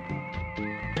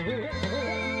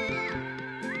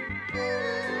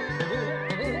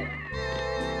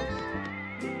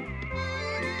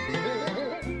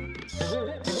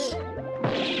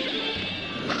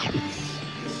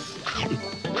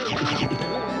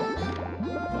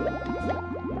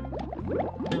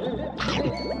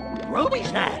 Ruby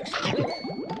snacks.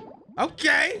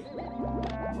 Okay.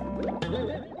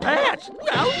 Rats.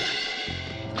 No.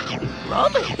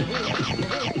 Rummy.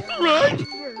 Right.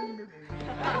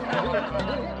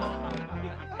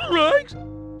 Right.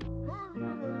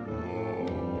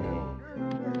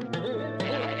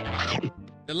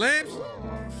 The lamps.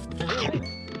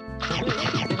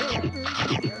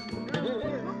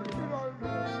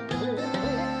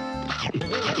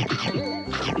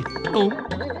 Oh.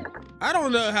 I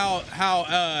don't know how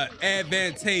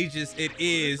advantageous it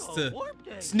is to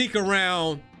sneak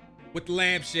around with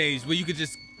lampshades where you could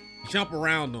just jump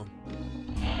around them.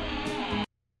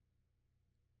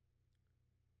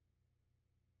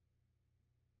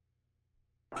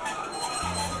 I'm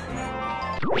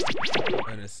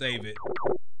gonna save it.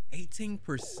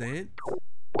 18%?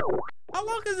 How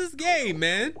long is this game,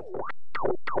 man?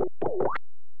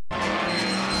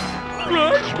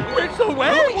 Right. It's a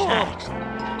werewolf.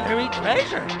 Buried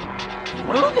treasure.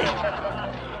 Ruby.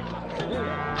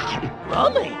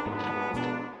 Rummy.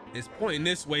 It's pointing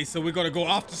this way, so we're gonna go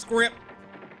off the script.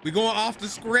 We're going off the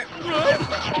script.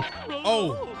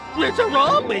 Oh. It's a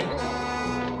Rummy.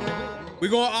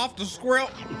 We're going off the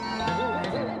script.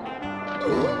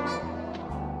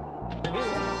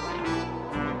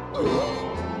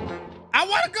 I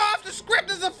want to go off the script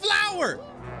as a flower.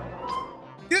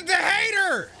 He's the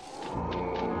hater.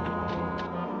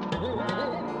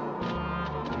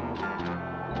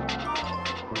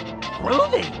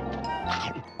 Ruby.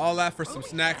 All that for some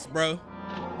snacks, bro.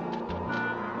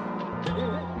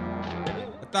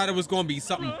 I thought it was going to be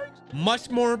something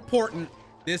much more important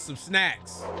than some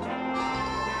snacks.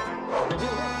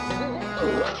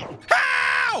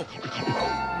 How?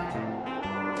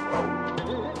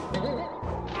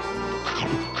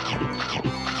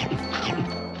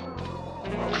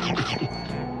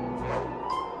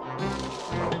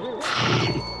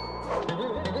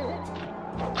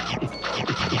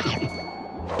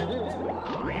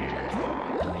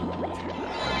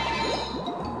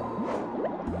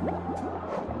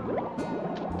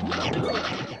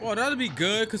 Well, that'll be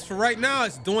good, because for right now,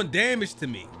 it's doing damage to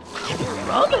me.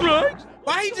 Right.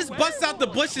 Why he just busts out the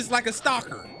bushes like a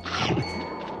stalker?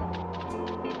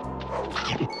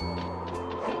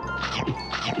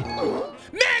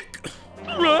 Nick!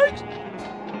 Right.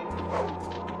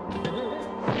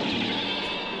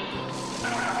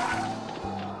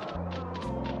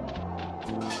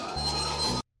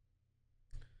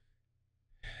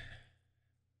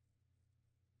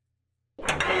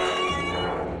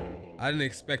 I didn't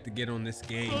expect to get on this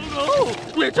game. Oh,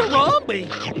 it's a Rummy.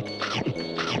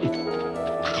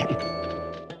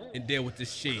 And deal with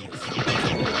this shit.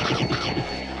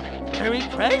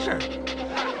 Buried treasure.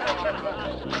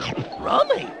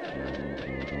 Rummy.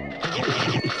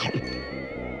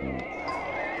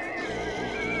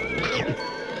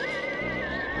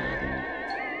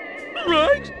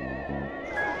 Right.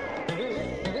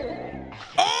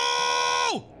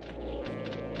 Oh!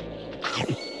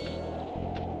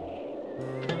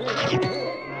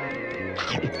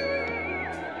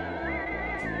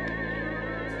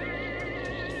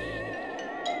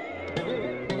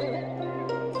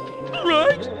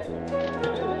 Right.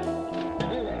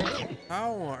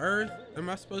 How on earth am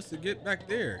I supposed to get back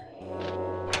there?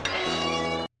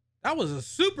 That was a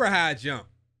super high jump.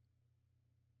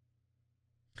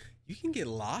 You can get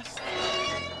lost?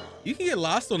 You can get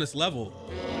lost on this level. All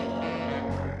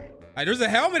right, there's a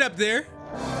helmet up there.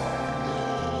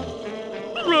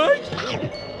 Right.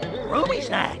 Ruby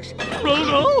snacks. Oh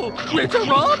no, it's a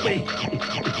Rummy.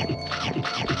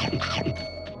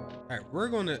 All right, we're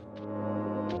gonna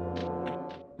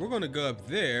go up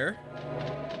there.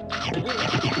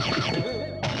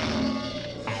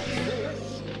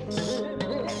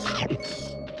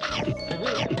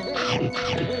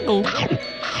 Oh.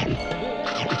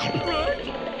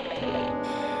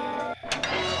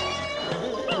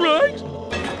 Right.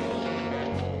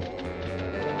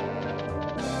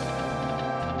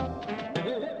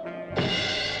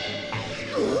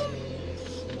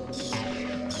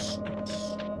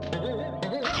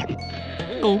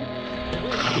 Oh.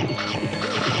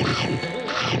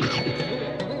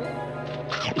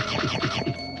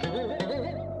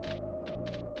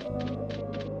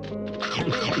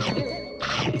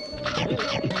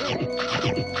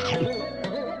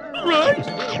 Right.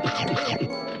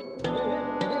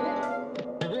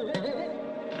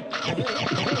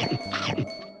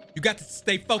 You got to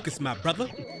stay focused, my brother.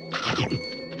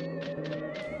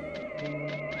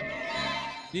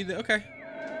 Neither. Okay.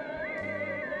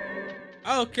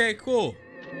 Okay, cool.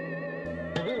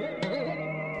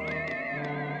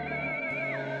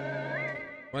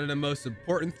 One of the most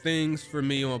important things for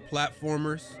me on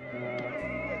platformers,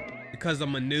 because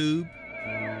I'm a noob,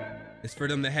 is for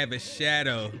them to have a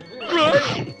shadow,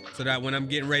 so that when I'm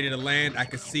getting ready to land, I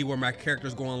can see where my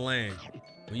character's going to land.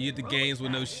 When you get the games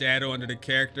with no shadow under the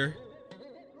character,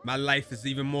 my life is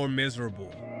even more miserable.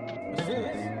 What's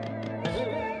this?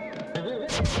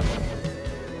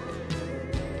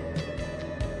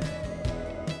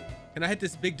 Can I hit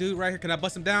this big dude right here? Can I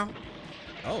bust him down?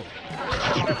 Oh.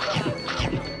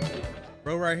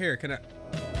 Bro, right here. Can I?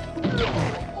 Man,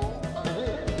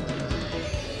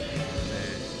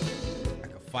 I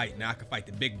can fight now. I can fight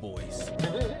the big boys.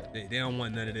 They don't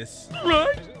want none of this.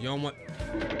 Right. You don't want.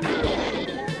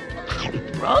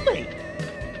 Rummy.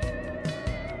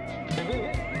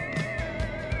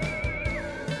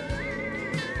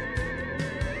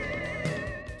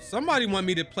 Somebody want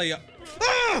me to play a.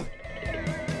 Ah!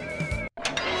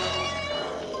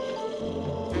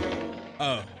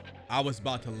 Oh, I was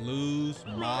about to lose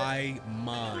my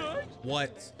mind.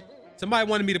 What? Somebody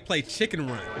wanted me to play Chicken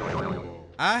Run.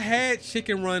 I had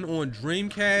Chicken Run on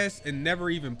Dreamcast and never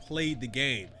even played the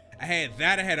game. I had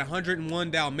that. I had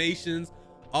 101 Dalmatians,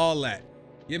 all that.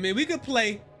 Yeah, man, we could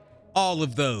play all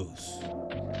of those.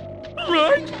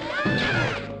 Right.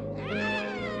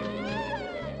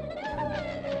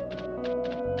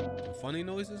 Some funny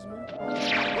noises, man.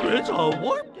 It's a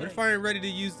warp. What if I ain't ready to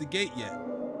use the gate yet?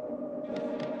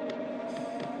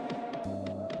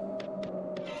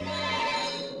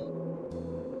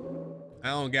 I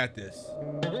don't got this.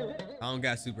 I don't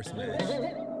got Super Smash.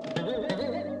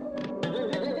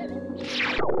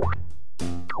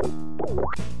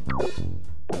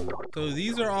 So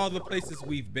these are all the places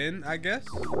we've been, I guess.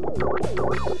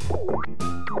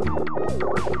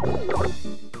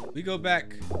 We go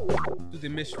back to the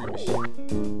mystery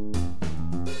machine.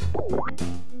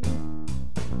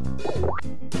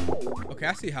 Okay,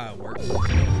 I see how it works.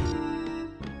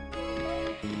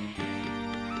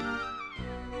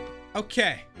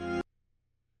 Okay.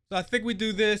 So I think we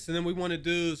do this, and then we want to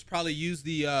do is probably use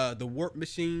the warp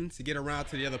machine to get around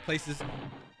to the other places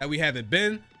that we haven't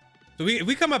been. So if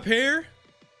we come up here,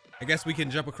 I guess we can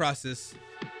jump across this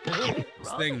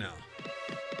thing now.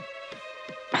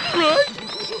 Right.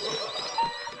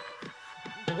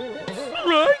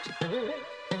 Right.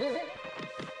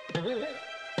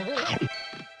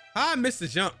 I missed the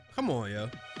jump. Come on, yo.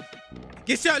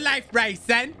 Get your life right,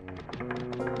 son.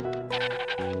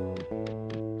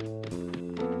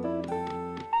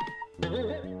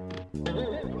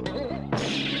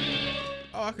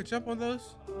 Oh, I could jump on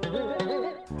those?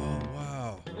 Oh,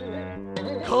 wow.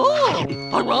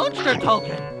 Cool. A roadster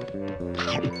token.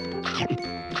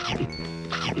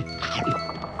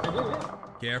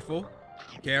 Careful.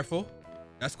 Careful.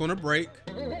 That's gonna break.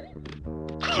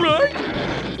 Right.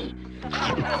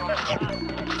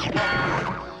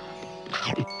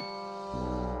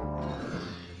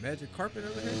 Magic carpet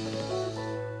over here?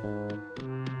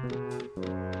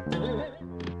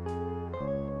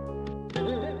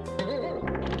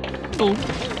 Oh.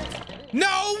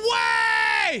 No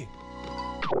way!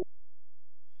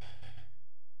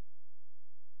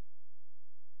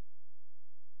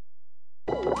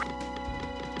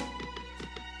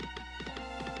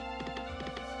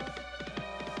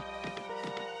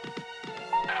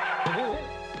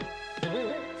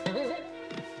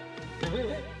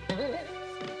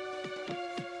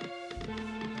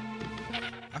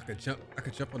 I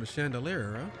could jump on the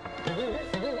chandelier, huh?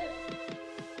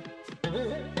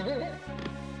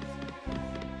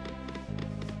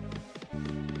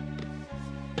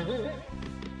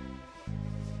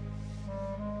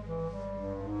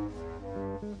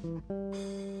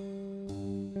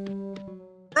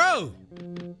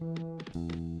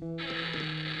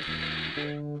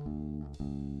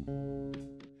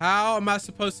 How am I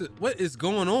supposed to? What is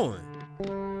going on?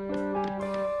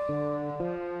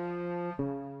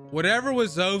 Whatever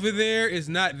was over there is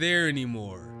not there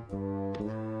anymore.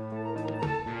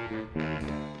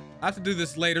 I have to do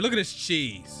this later. Look at this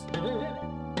cheese.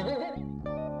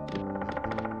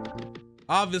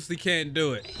 Obviously can't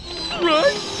do it.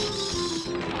 Right?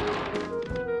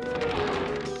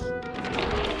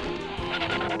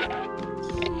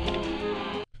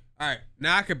 All right,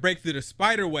 now I can break through the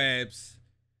spider webs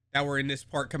that were in this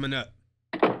part coming up.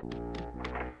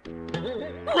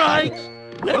 Right.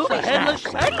 There's a headless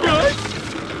samurai.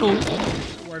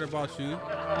 Don't worry about you.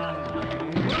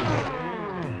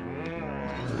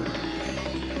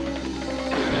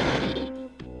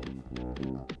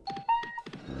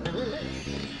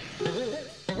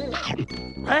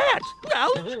 Rats.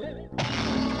 Ouch.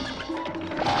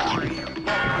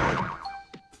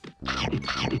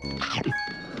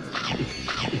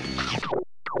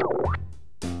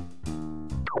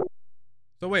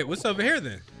 So wait, what's over here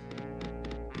then?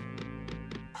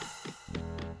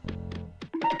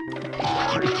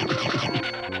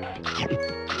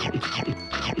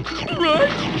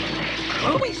 Right.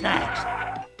 Movie snacks.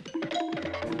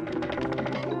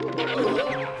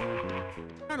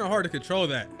 Kind of hard to control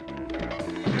that.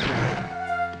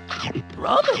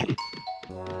 Rummy.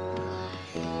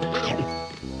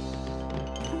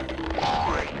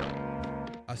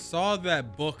 I saw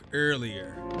that book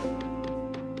earlier.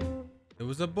 There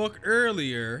was a book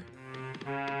earlier.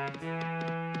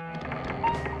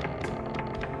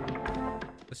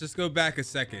 Let's just go back a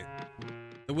second.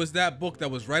 There was that book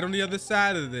that was right on the other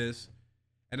side of this,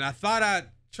 and I thought I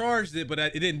charged it, but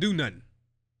it didn't do nothing.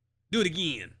 Do it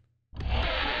again.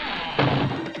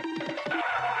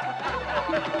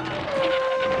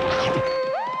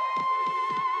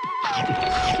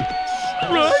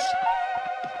 Right.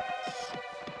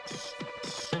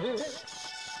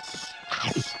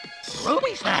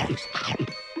 Ruby snacks.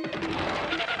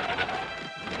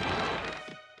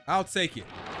 I'll take it.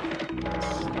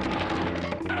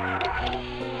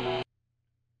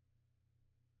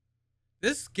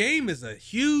 This game is a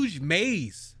huge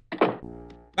maze.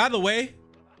 By the way,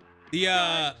 the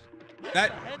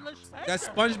that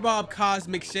SpongeBob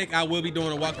Cosmic Shake, I will be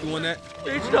doing a walkthrough on that.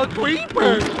 It's the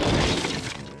creeper.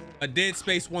 A Dead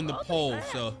Space won the poll,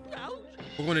 so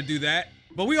we're gonna do that.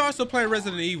 But we also play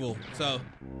Resident Evil, so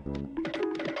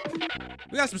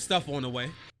we got some stuff on the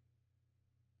way.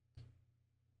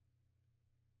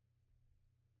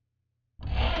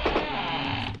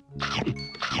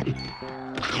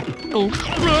 Oh,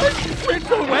 run! It's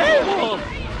a werewolf!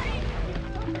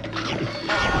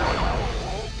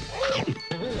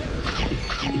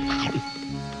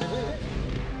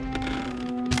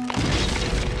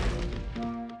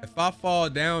 If I fall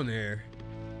down there,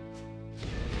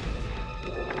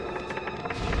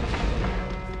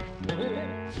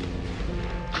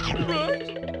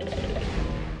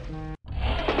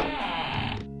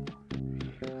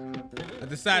 I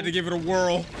decided to give it a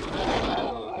whirl.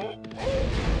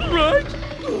 Right?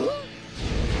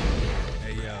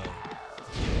 Hey, yo.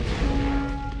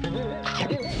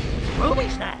 Ruby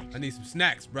snacks. I need some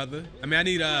snacks, brother. I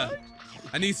mean,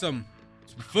 I need some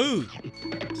food.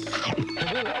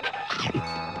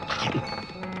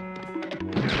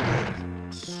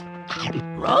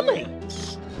 Rummy.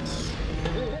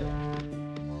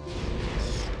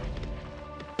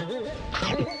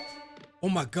 Oh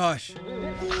my gosh.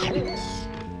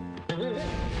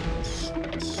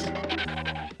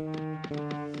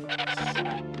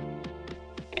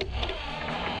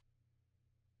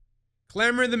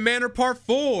 Clamor in the Manor Part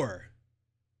 4.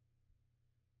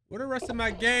 Where the rest of my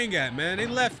gang at, man? They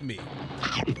left me.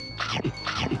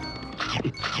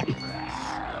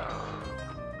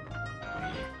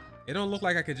 It don't look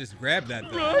like I could just grab that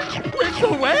thing. Right? It's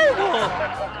a werewolf!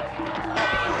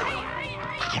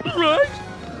 Right?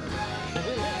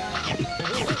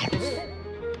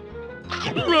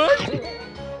 Right?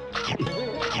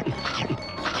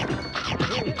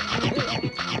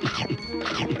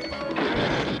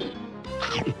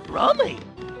 Rummy.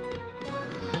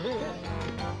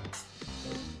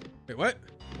 Wait, what?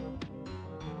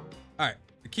 All right,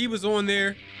 the key was on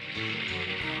there.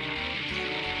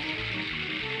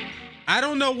 I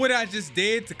don't know what I just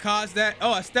did to cause that.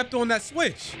 Oh, I stepped on that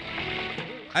switch.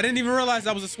 I didn't even realize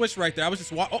that was a switch right there. I was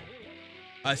just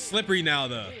slippery now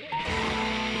though.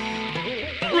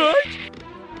 Right?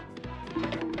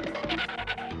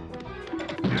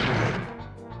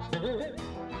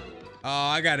 Oh,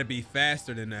 I gotta be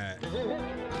faster than that.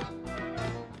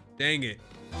 Dang it.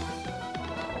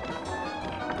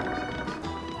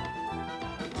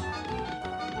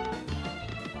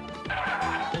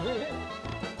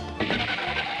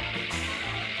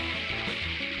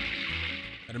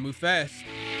 move fast.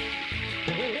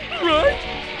 Right?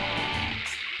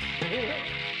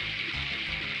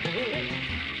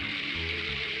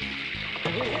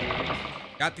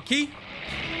 Got the key?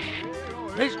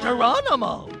 It's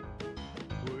Geronimo.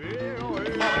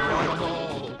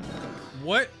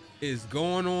 What is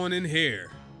going on in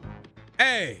here?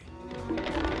 Hey,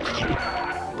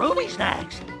 Ruby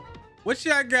Snacks. what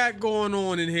y'all got going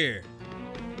on in here?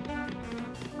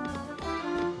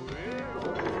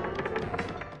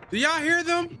 Do y'all hear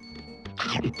them?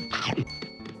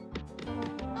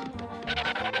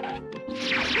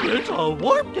 It's a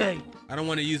warp gate. I don't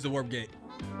want to use the warp gate.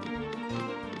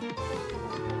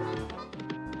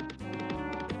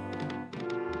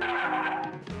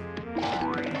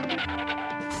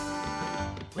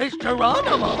 It's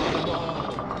Geronimo.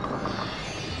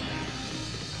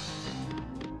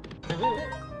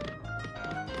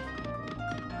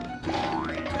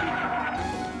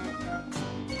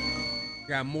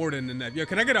 Got more than enough. Yo,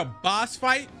 can I get a boss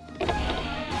fight?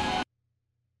 I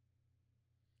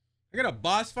get a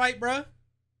boss fight, bruh?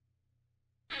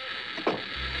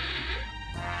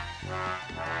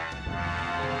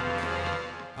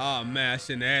 Oh man, I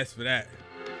shouldn't have asked for that.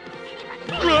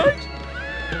 Right?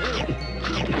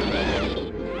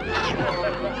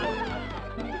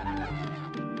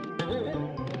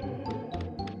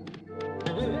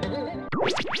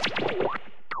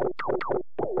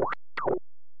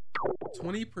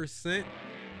 20%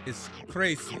 is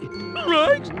crazy.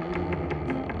 Right?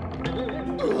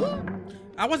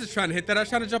 I wasn't trying to hit that. I was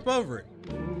trying to jump over it.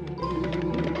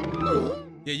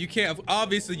 Yeah, you can't.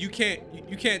 Obviously, you can't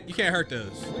hurt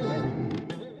those.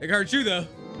 They can hurt you though.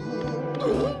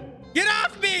 Get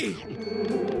off me!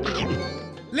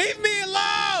 Leave me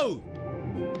alone,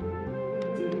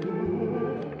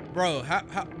 bro. How?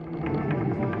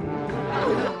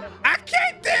 I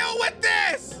can't deal with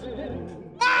this.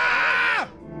 Ah!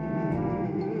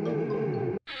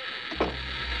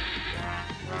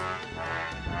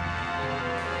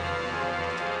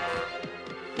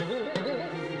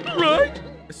 Right?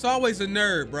 It's always a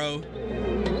nerd, bro.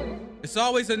 It's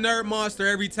always a nerd monster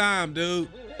every time, dude.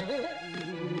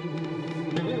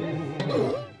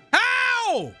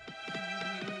 How?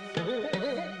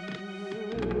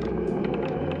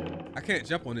 I can't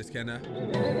jump on this, can I?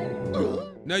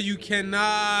 No, you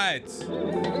cannot.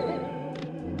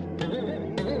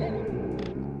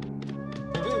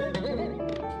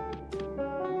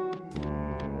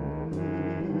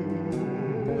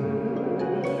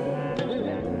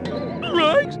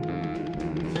 Right?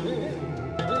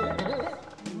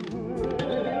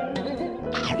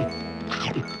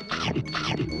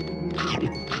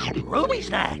 Ruby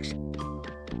Snacks.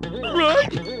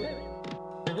 Right?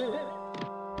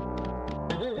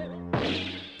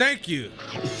 Thank you.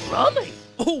 Rummy.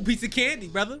 Oh, piece of candy,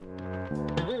 brother.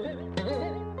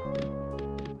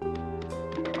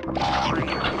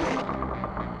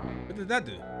 What did that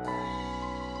do?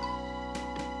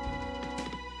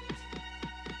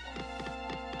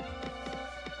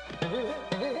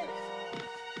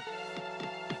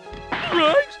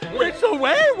 Right? It's a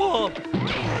werewolf.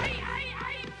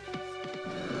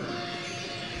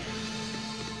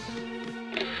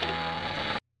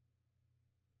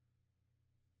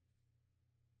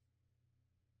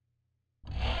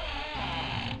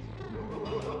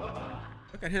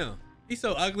 Look at him. He's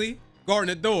so ugly.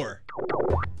 Guarding the door.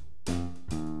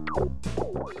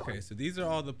 Okay, so these are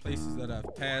all the places that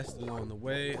I've passed along the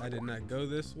way. I did not go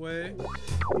this way. Wish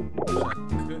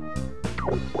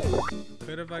I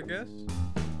could have, I guess.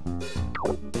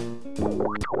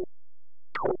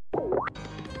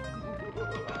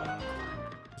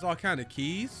 There's all kind of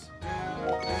keys.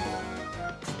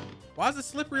 Why is it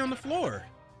slippery on the floor?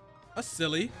 That's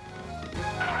silly.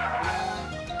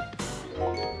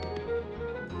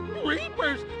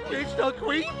 Creepers! It's the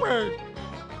creepers!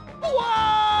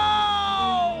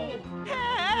 Whoa!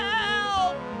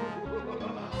 Help!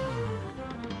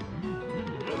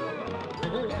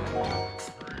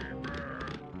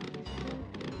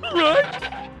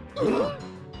 Right?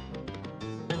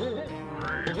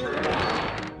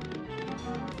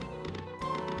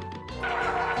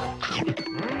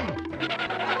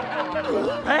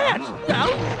 Rats!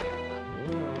 Out!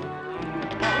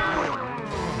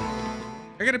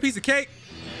 I got a piece of cake.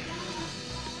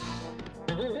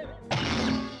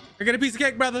 I got a piece of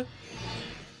cake, brother.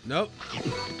 Nope.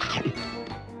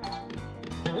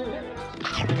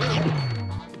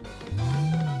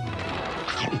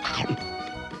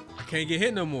 I can't get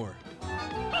hit no more.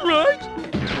 Right?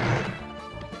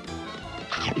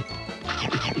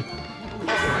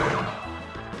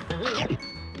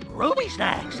 Ruby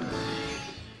Snacks.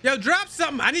 Yo, drop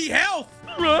something. I need health.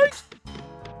 Right?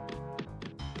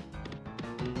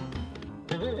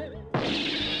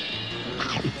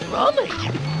 Rummy.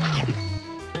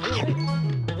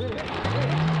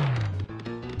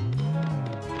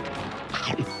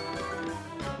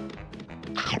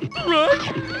 Right.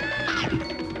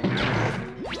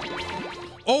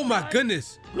 Oh my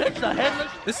goodness. It's the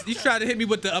headless. This, you tried to hit me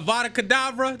with the Avada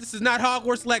Kedavra? This is not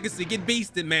Hogwarts Legacy. Get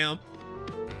beasted, ma'am.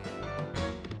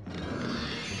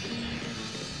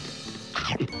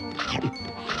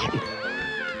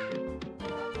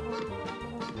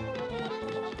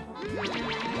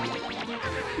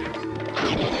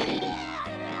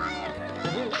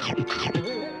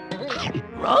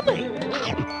 Rummy.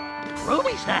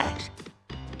 Ruby snacks.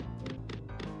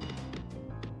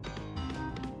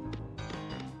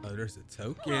 Oh, there's a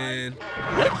token.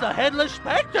 It's the headless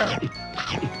specter.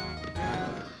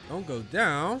 Don't go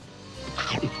down.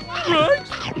 Right.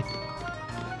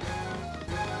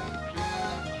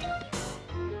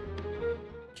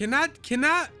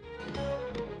 Cannot.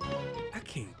 I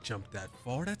can't jump that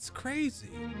far. That's crazy.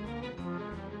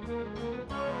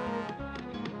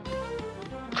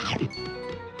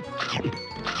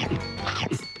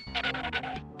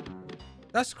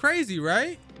 That's crazy,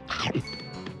 right?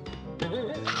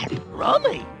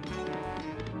 Rummy.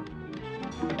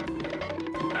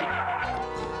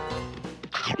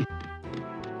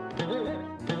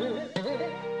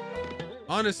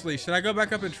 Honestly, should I go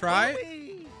back up and try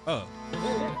it? Oh.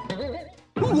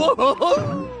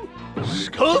 Whoa!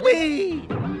 Scooby!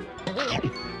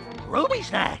 Ruby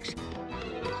snacks.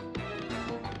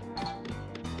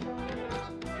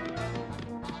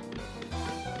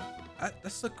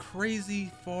 That's a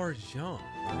crazy far jump.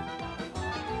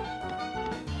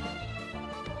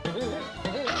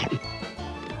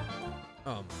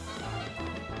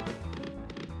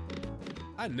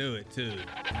 I knew it too.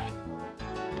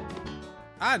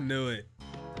 I knew it.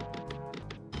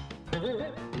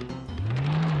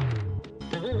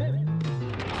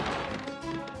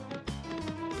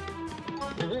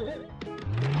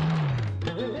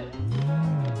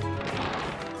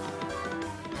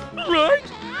 Right?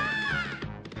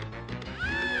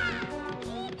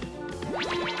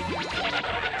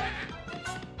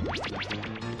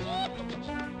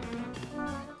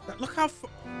 Look how far.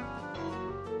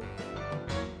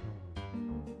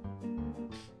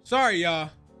 Sorry, y'all.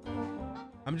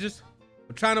 I'm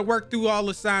trying to work through all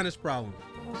the sinus problems.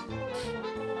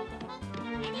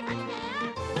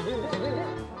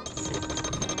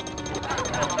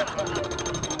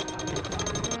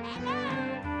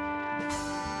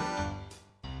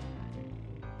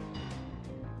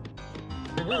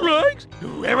 Right?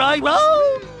 Where I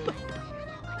roam!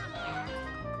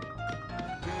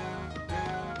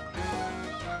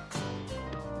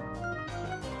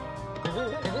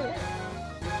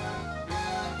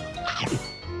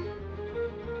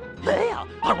 There!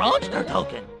 A monster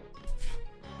token!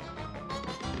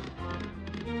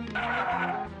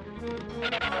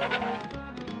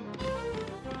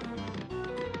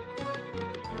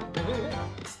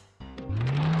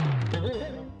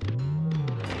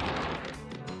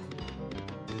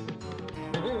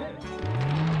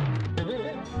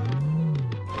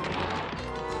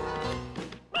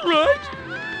 Right?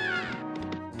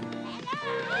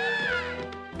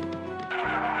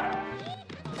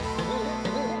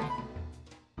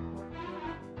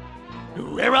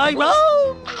 Where I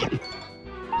roam!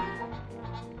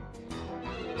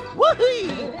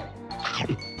 Woohoo!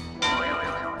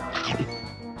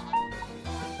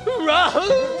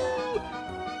 Rahoo!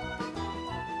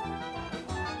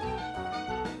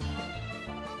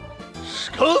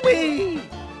 Scooby!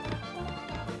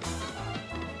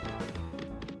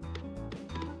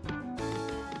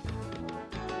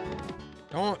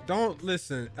 Don't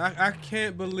listen. I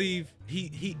can't believe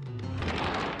he.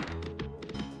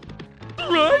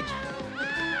 Right?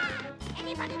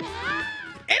 Anybody there?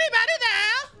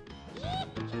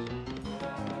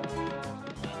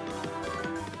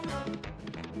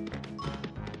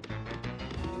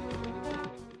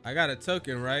 I got a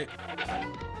token, right?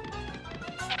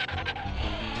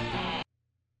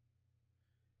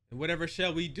 And whatever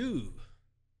shall we do?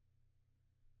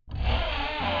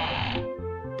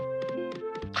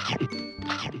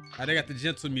 They got the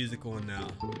gentle music on now.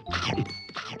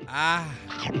 Ah.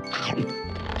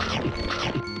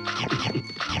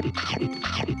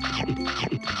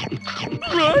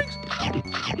 Right?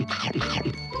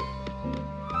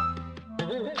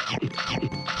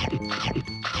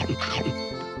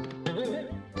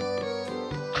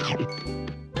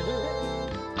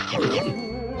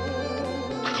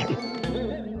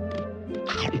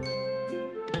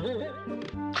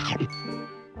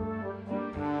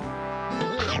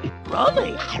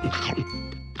 Rummy.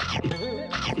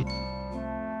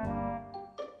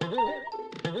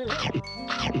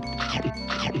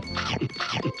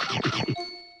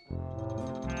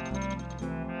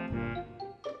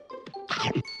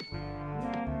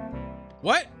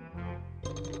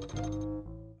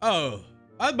 Oh,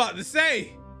 I was about to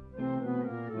say.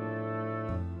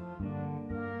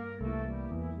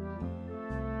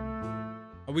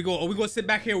 Are we gonna sit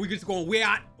back here? Are we just gonna wear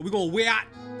out? Are we gonna wear out?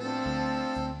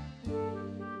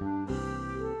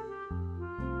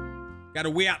 Gotta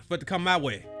wait out for it to come my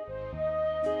way.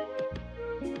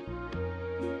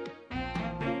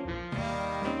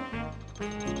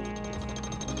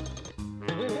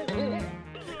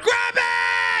 Grab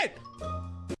it!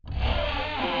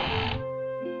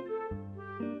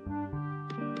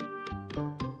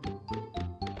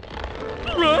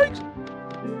 Right?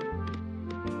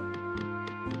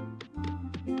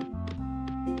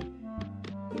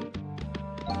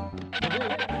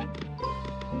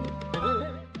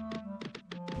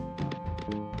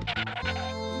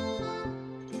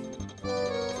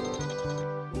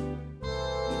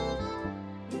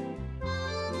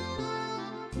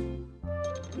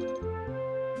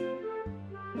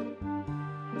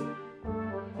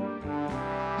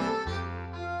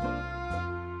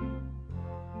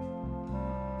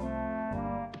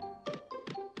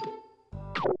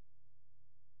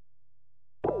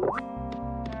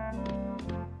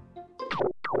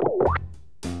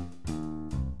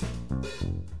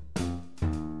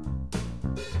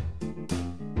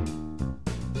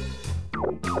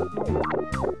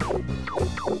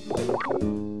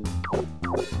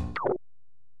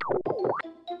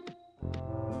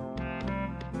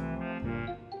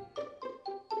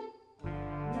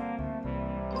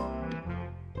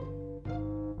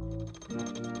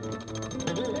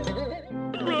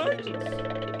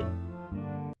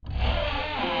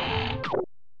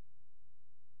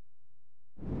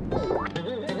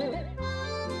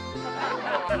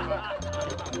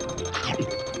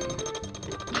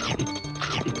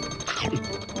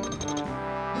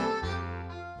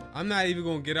 I'm not even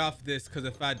gonna get off this because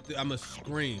if I do, I'm gonna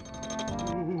scream.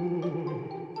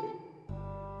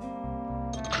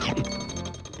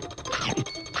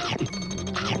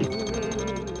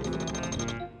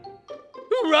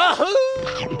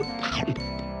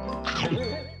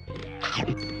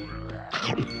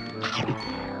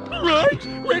 Right?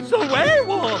 It's a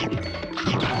werewolf!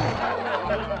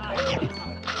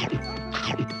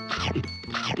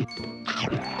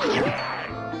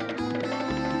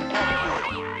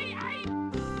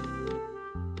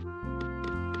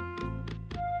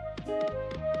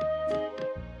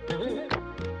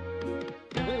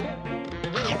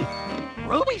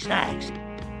 Ruby snacks!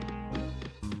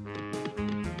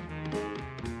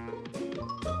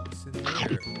 What's in there?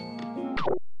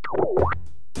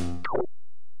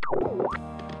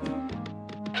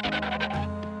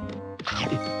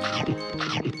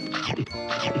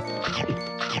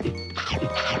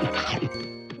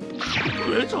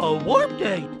 It's a warp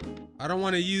gate! I don't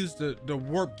want to use the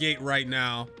warp gate right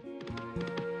now.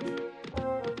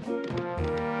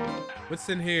 What's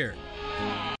in here?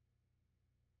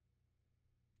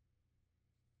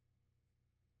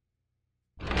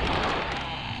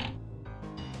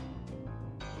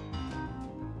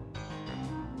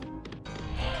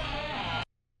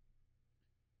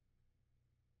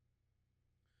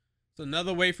 It's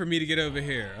another way for me to get over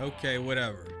here. Okay,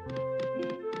 whatever.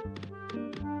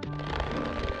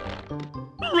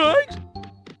 Right?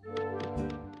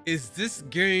 Is this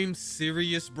game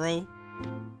serious, bro?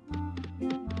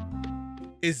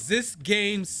 Is this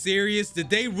game serious? Did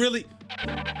they really?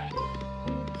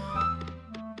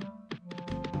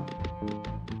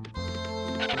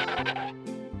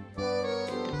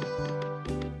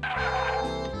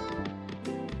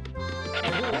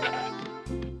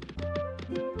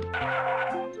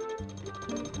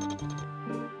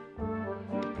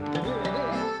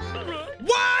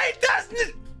 Why doesn't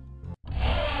it?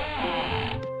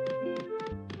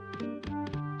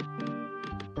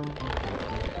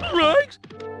 Right?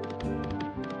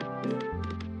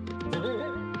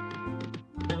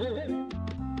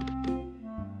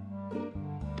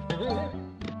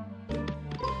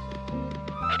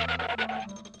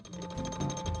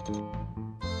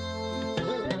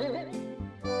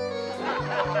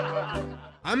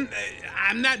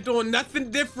 I'm not doing nothing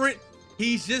different.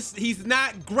 He's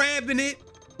not grabbing it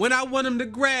when I want him to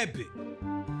grab it.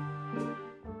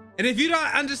 And if you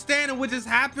don't understand what just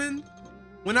happened,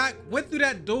 when I went through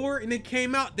that door and it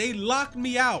came out, they locked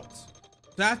me out.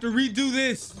 So I have to redo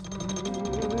this.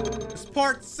 This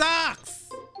part sucks.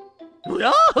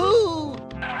 Yahoo!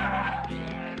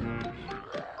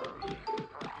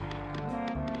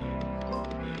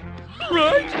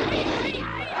 Right?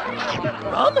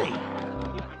 Rummy!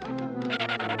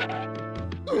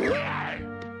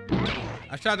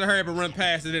 I tried to hurry up and run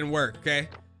past, it didn't work, okay?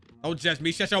 Don't judge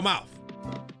me, shut your mouth.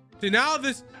 See, now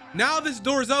this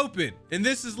door's open and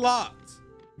this is locked.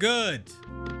 good.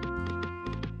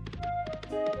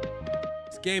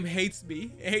 This game hates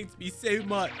me. It hates me so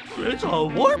much. It's a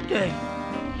warp game.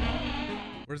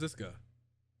 Where does this go?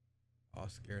 Oh,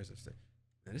 scares us.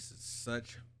 Man, this is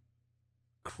such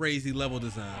crazy level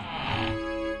design.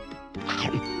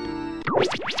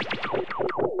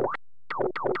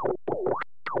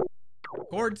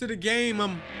 According to the game,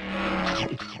 I'm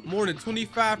more than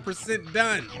 25%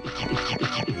 done.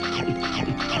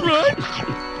 Right.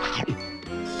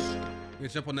 I'm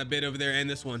gonna jump on that bed over there and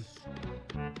this one.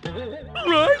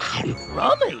 Right.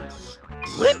 Rummy.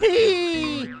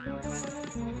 Whippy.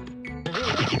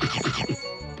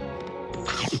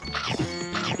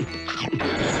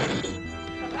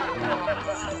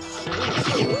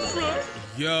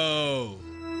 Yo.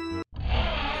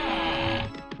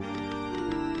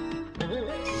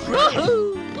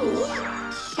 Woohoo.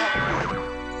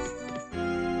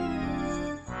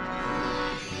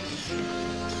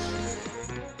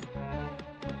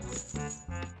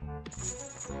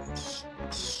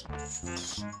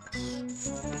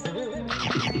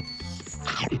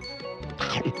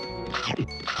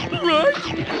 Right.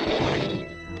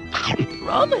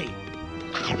 Rummy.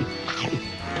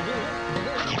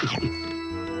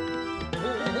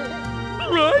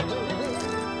 Right.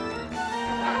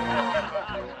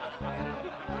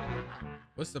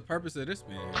 What's the purpose of this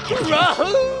man?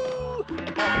 Rahoo!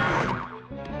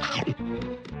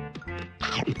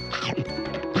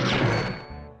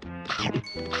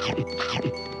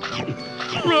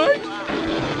 Right.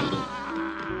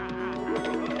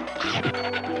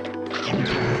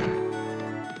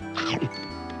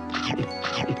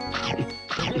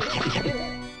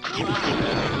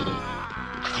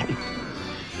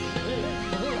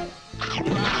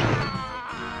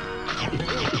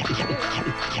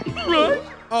 Right.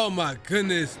 Oh my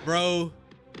goodness, bro.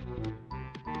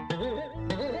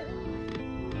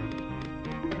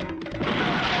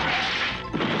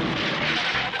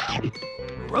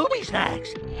 Ruby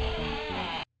snacks.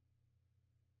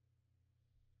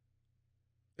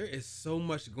 There is so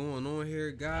much going on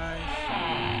here, guys.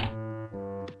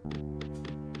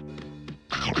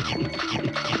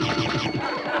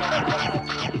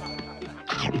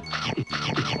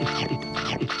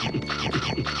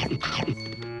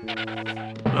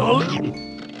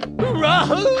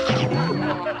 Rahoo!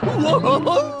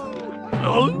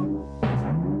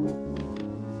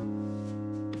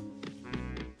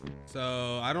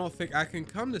 So I don't think I can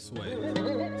come this way.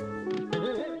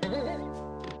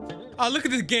 Oh, look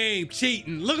at this game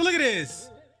cheating. Look at this.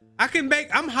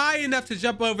 I'm high enough to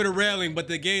jump over the railing, but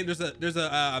the game, there's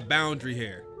a boundary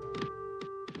here.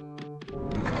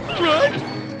 Right.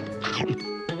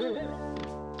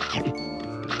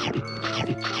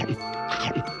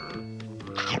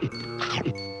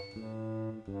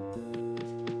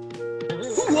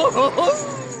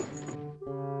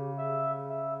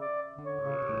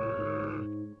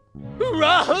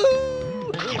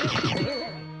 Rahoo!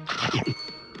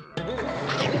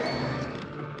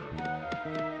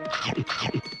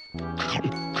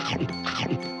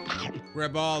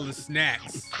 Grab all the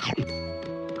snacks.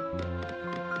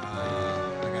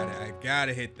 I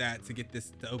gotta hit that to get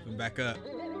this to open back up.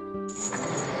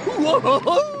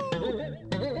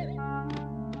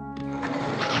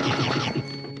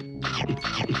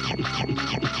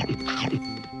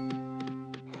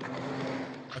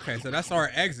 Okay, so that's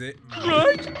our exit.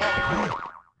 Right.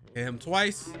 Hit him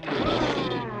twice.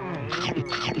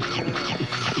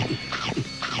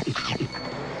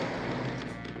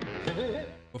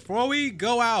 Before we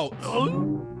go out.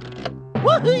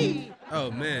 Woohoo!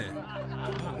 Oh man.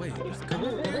 Oh wait, what's going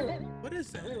on there? What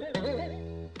is that?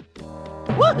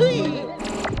 Woohoo!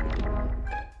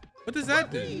 What does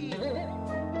that do?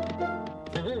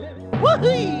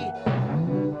 Woohoo!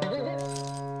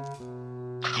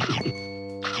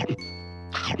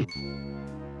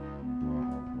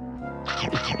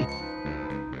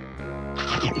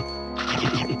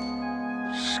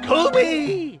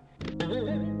 Scooby!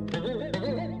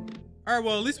 All right,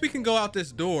 well, at least we can go out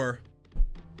this door.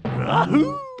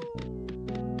 Rahoo!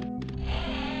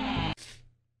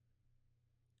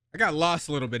 I got lost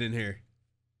a little bit in here.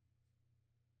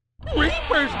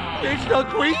 Creepers! It's the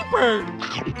creeper!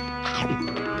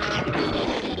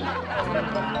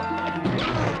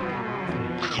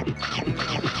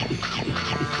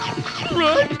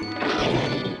 Right?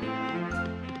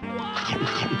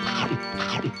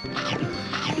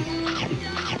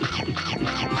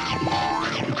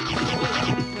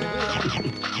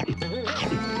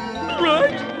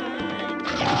 Right?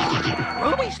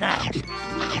 Ruby snacks!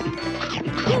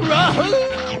 Rahoo!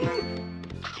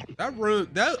 That room,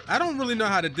 I don't really know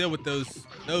how to deal with those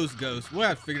ghosts. We'll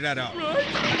have to figure that out. Right?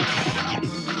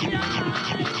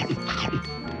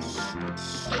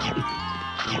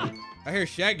 I hear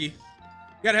Shaggy. You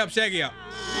gotta help Shaggy out.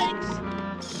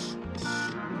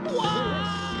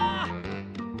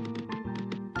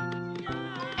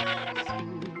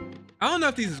 I don't know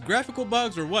if these is graphical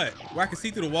bugs or what, where I can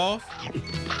see through the walls.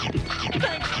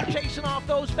 Thanks for chasing off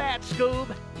those bats,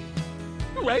 Scoob.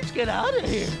 Let's get out of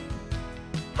here.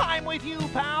 I'm with you,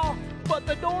 pal, but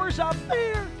the door's up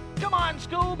there. Come on,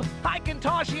 Scoob, I can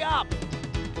toss you up.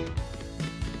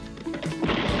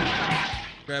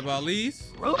 Grab all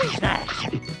these. Ruby snacks.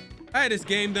 I had this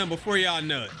game done before y'all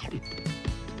know it.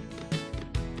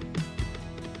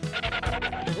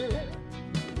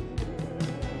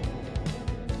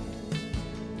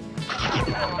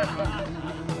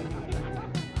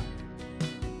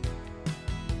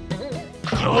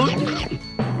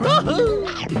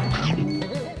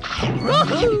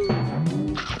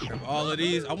 Grab all of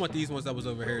these. I want these ones that was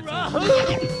over here too.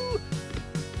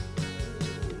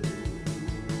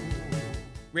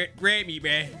 Grab me,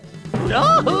 man.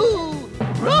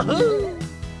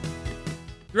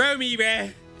 Throw me,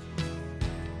 man.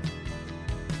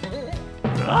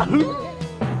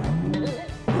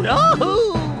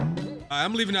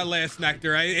 I'm leaving that last snack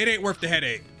there. It ain't worth the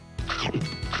headache.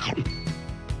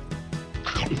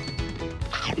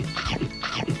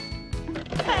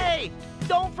 Hey,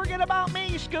 don't forget about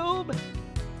me, Scoob.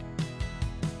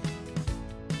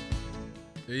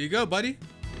 There you go, buddy.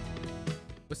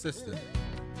 What's this then?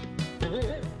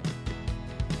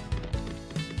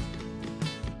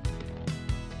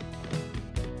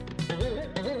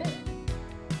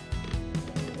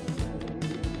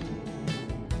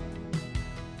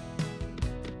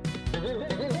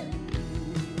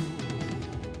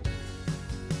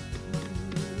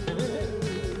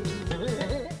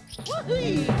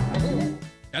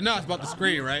 I know it's about the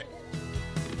screen, right?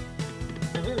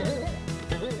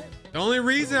 The only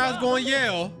reason I was going to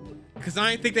yell, because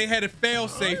I didn't think they had a fail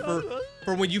safe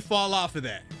for when you fall off of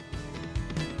that.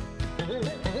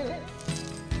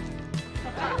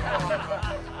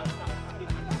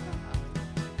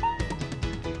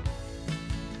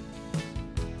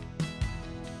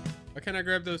 Why can't I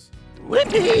grab those?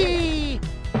 Whippy!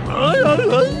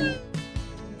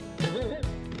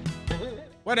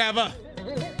 Whatever.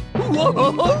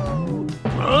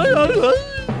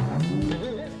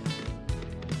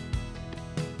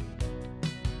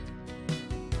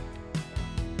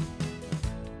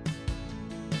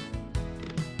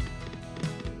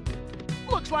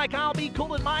 Looks like I'll be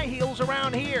cooling my heels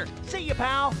around here. See you,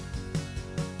 pal.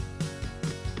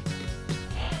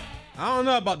 I don't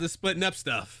know about this splitting up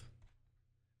stuff.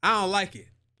 I don't like it.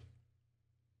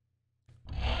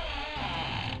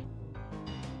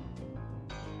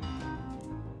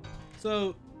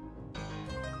 So, I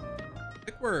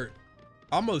think we're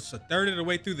almost a third of the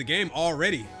way through the game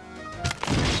already.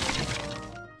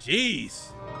 Jeez.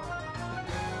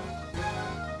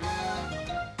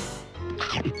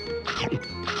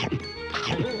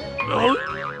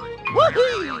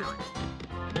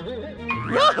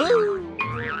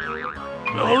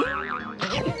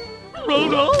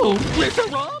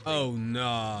 Oh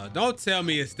no, don't tell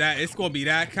me it's that. It's gonna be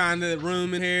that kind of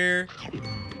room in here.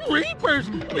 Creepers!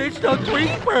 It's the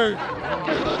creepers!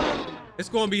 It's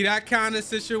gonna be that kind of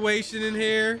situation in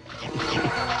here.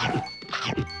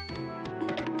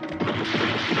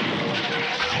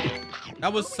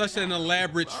 That was such an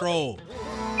elaborate troll.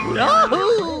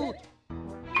 Yahoo!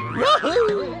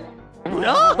 Yahoo!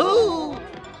 Yahoo!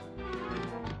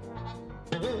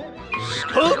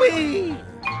 Scooby!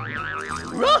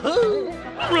 Yahoo!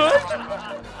 Right?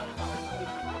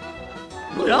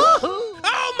 Yahoo!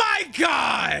 Oh my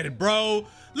God, bro!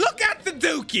 Look at the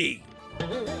dookie!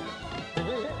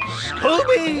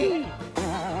 Scooby!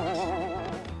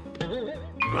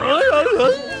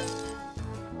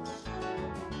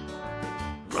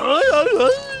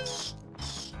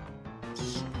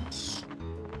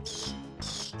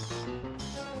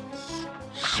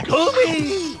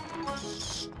 Scooby!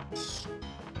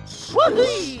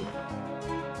 Whoopee!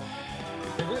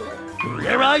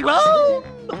 Here I roam!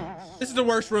 This is the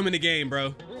worst room in the game,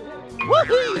 bro.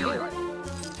 Whoopee!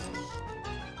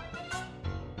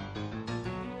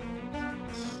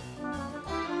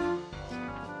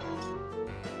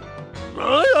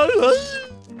 Oh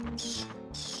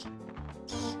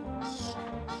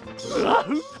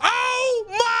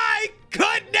my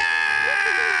goodness!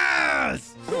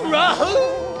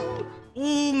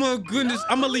 Oh my goodness!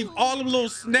 I'm gonna leave all the little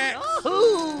snacks.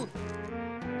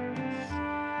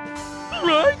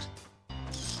 Right?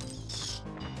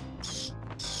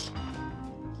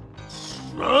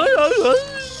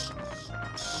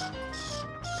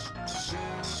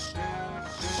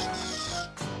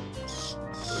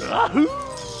 Rahoo!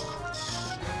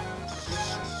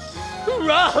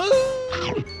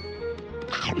 Rahoo!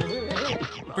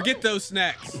 Forget those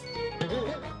snacks.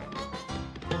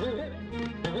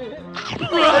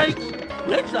 Right!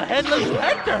 It's the headless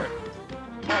Hector!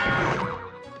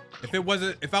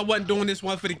 If I wasn't doing this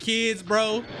one for the kids,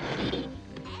 bro.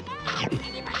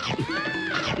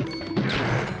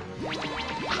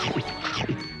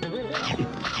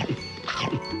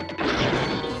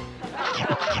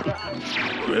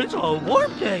 It's a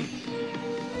warp gate!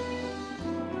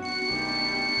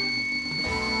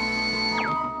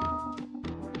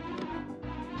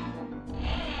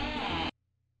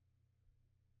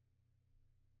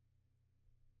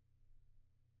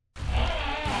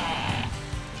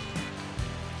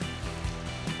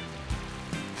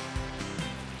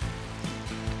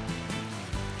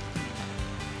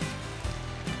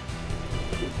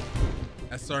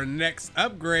 That's our next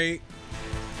upgrade.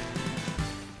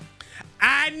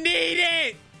 I need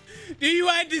it! Do you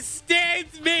understand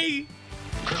me?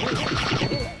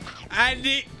 I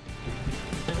need...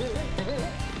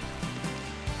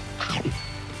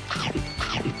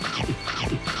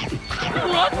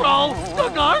 Ruh-roh, the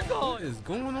gargoyle! What is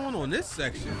going on this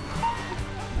section?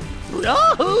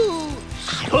 Yahoo!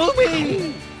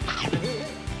 Scooby!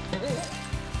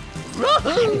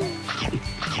 Rahoo!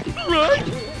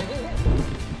 Right!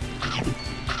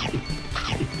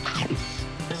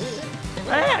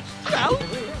 That's out!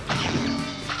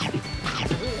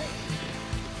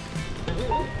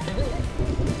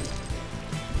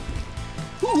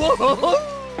 Whoa!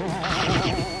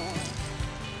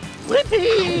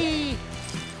 Whippy!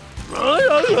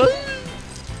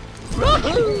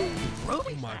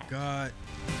 Oh my God.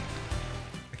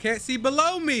 I can't see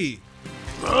below me.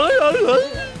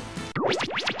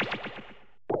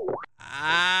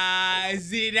 Ah,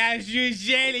 see, that's your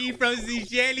jelly from the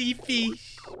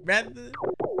jellyfish, brother.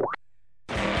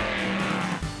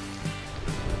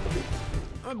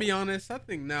 I'm gonna be honest, I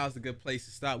think now is a good place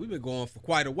to stop. We've been going for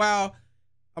quite a while.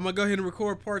 I'm gonna go ahead and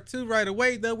record part 2 right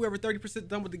away, though. We're over 30%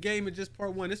 done with the game in just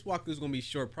part 1. This walkthrough is gonna be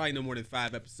short, probably no more than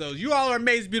 5 episodes. You all are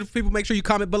amazing, beautiful people. Make sure you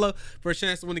comment below for a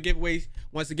chance to win the giveaways.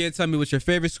 Once again, tell me what your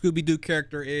favorite Scooby Doo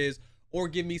character is, or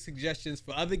give me suggestions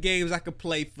for other games I could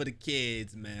play for the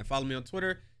kids, man. Follow me on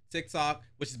Twitter, TikTok,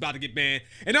 which is about to get banned,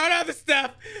 and all the other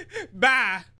stuff.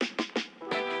 Bye.